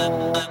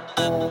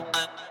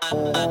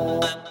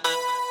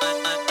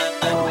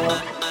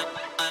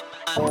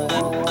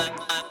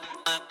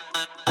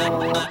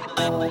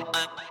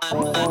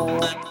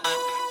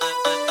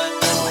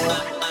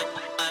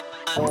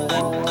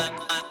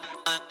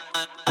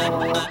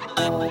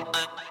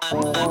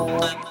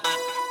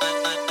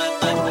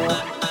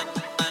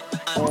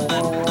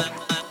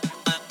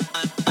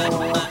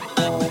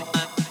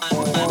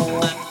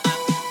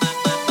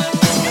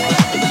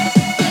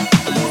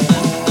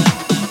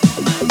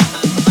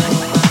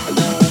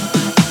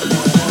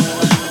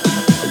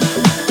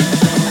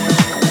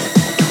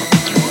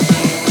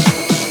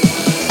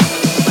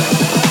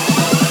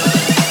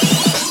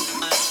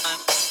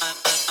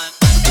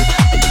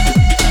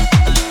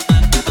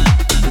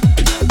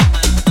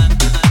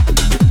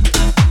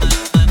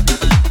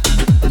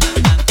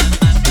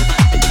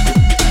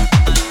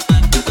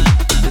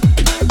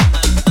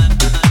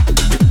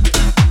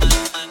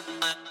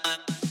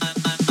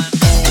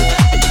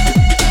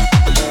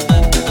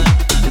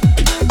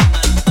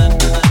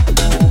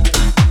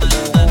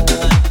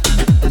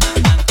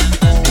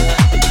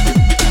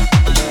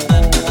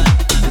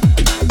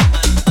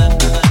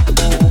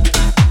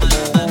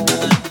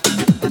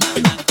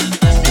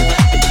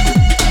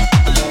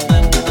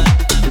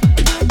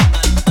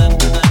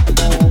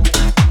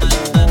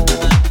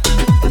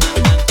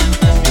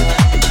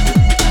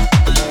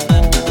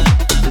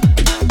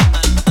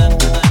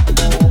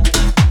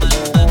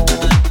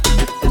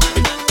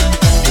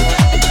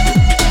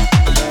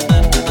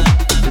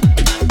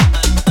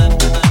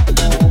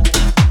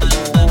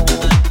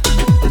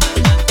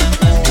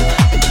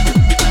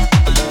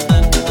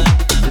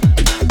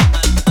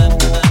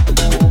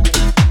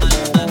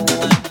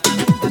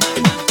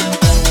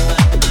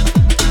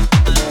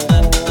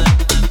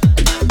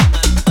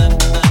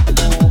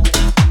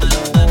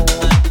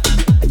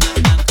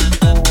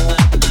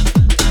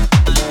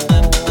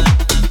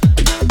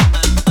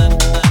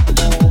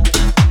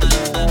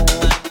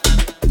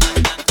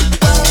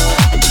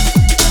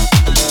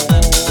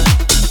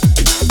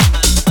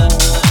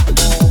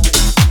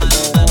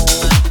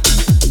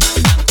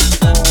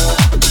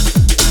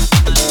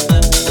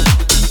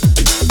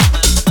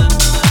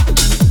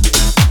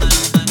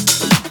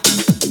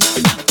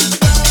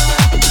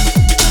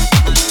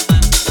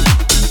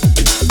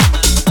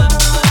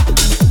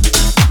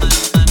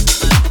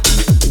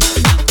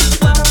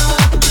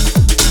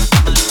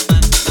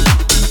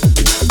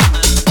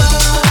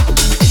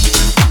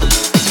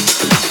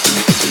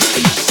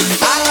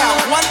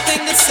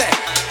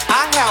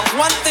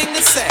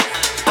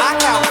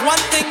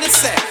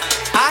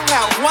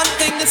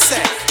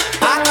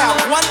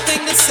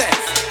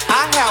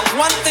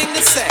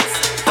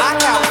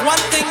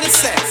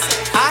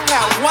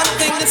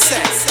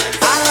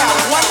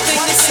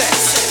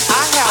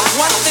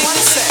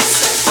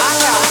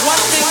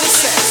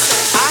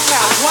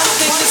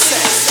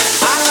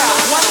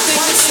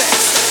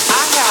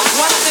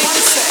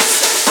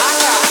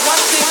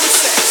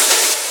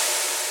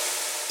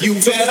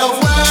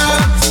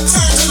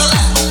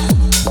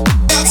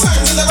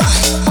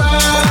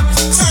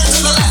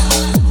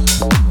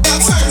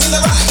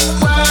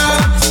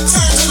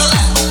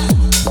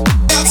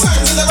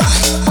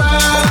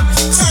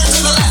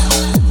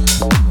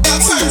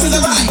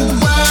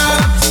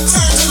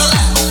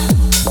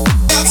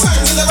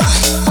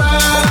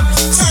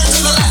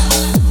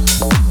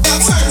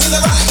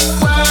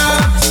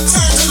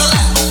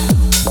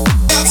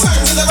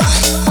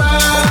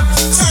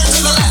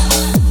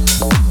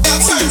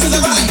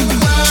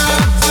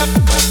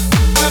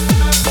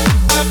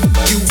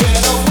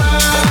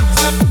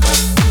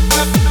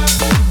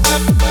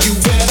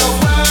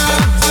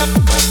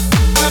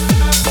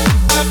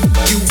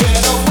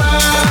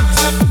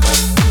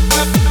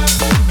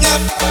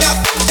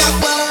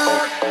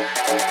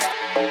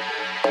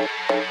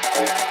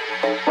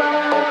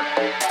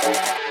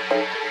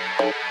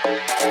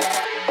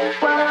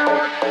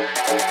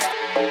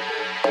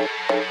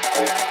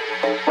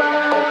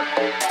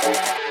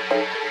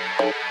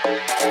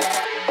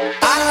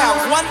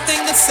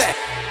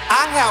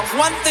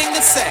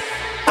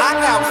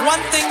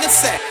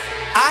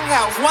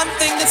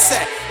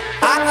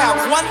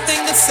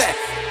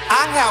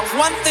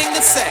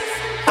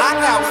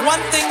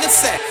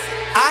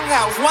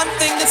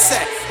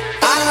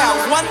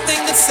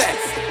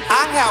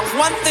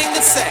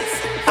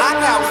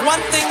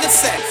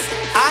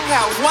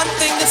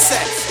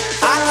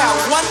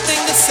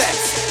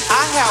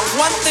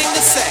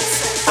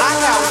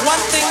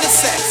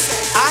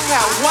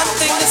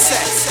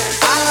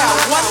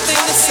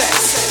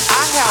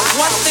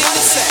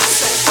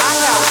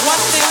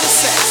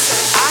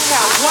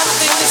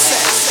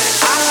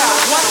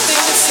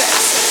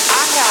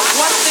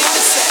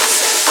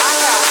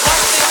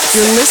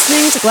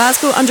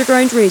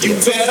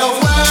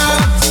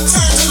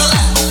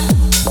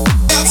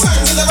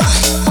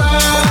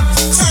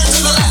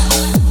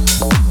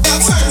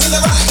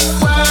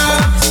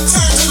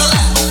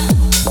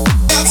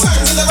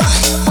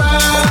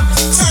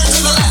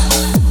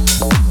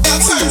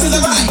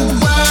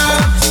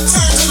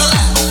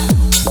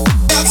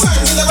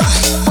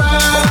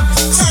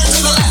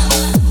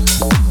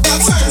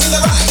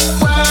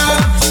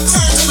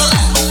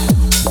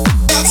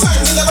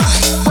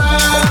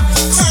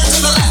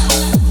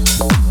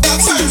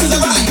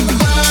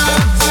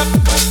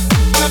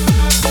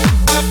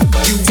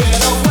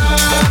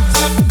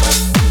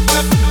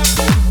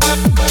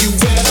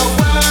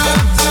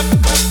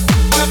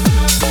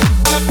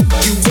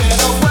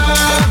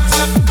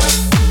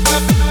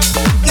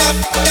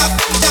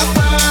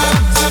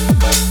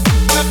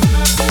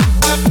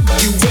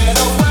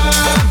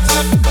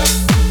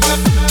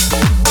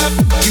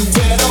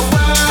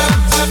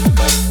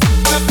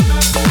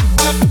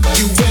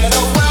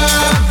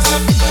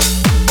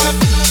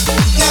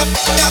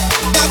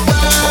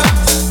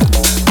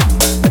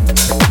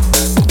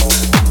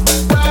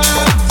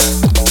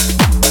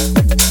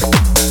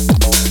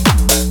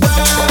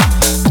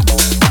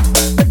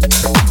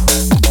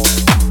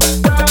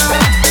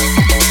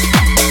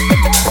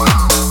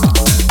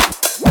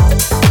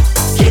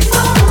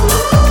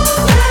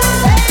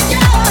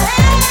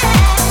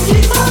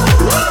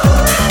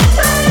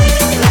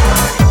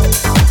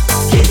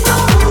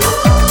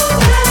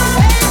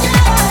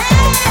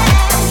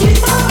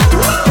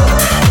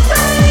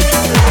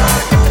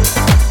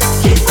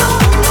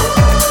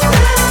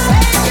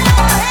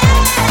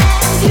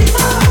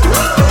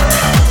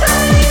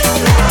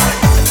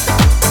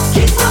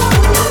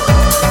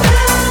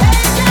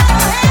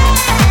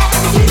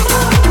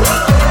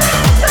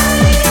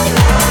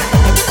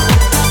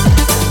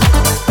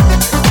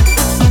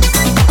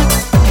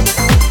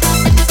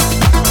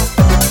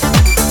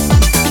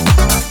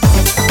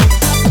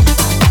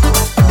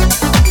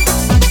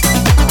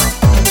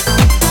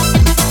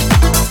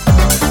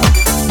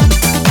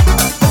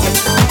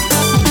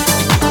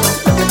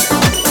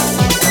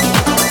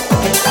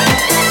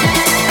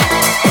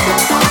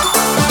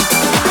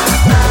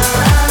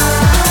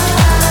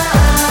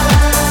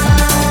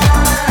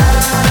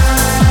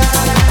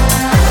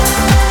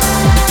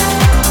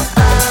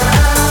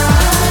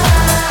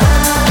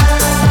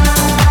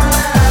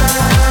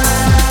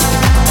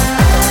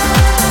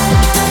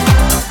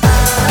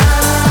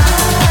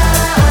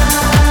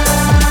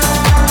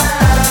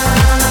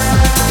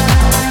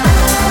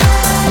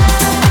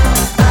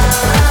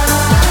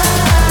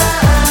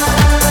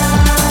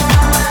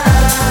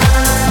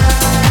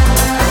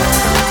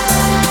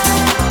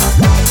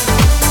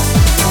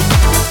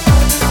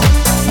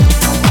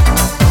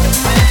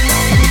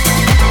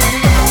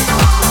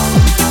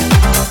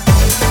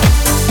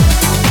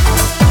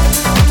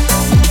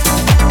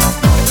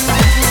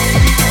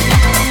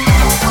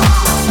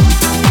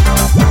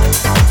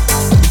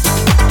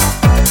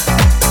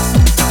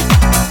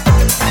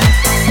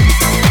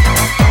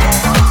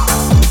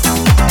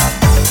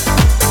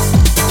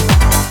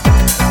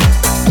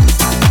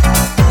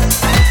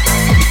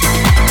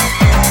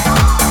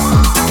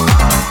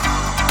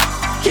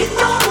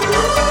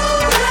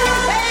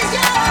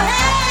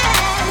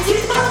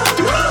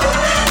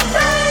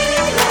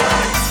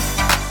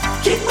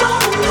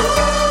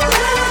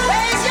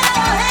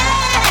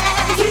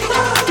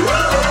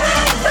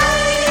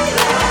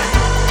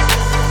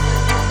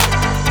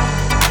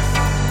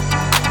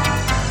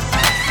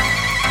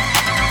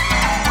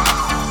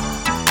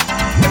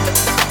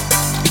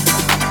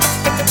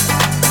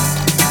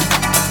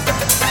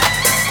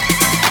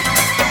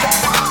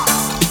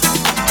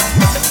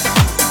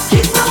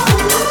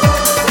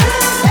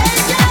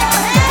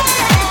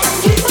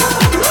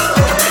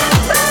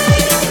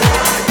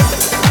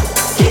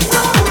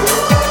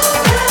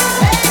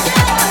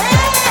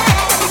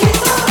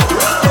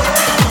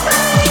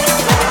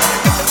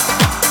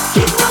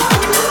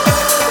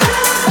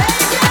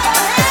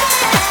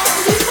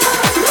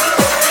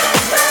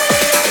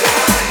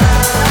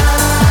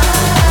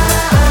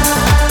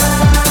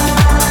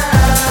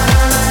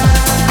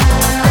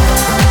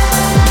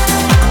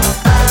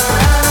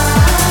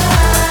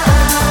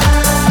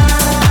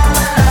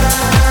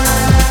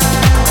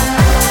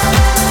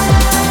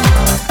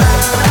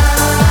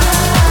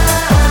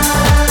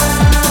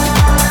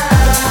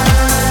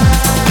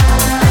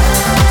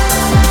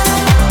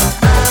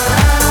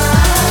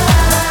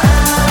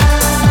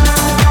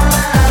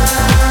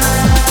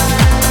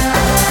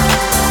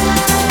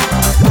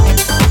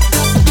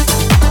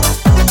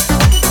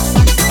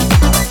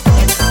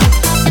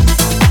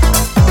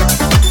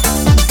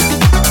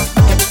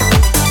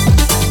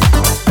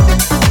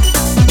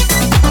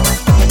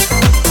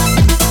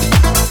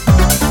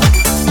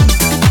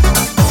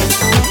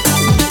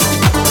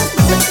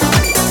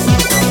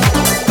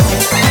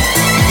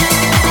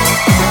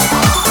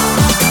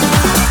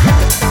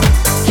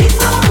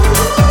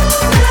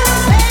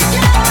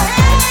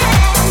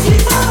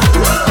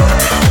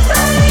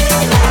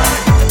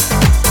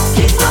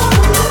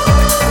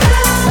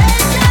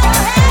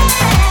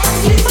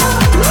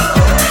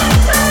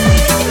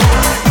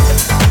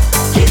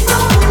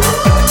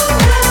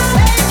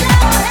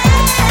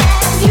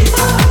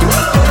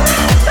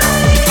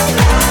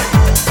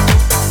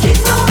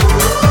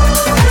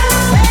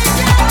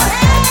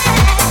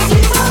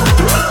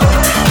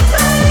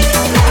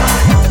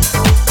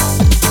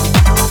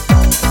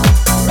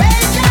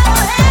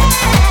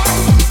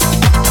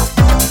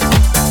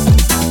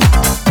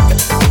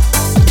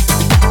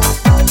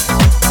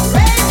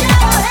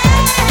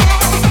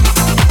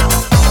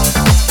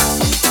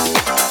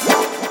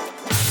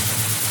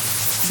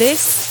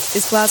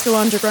 is Glasgow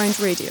Underground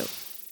Radio.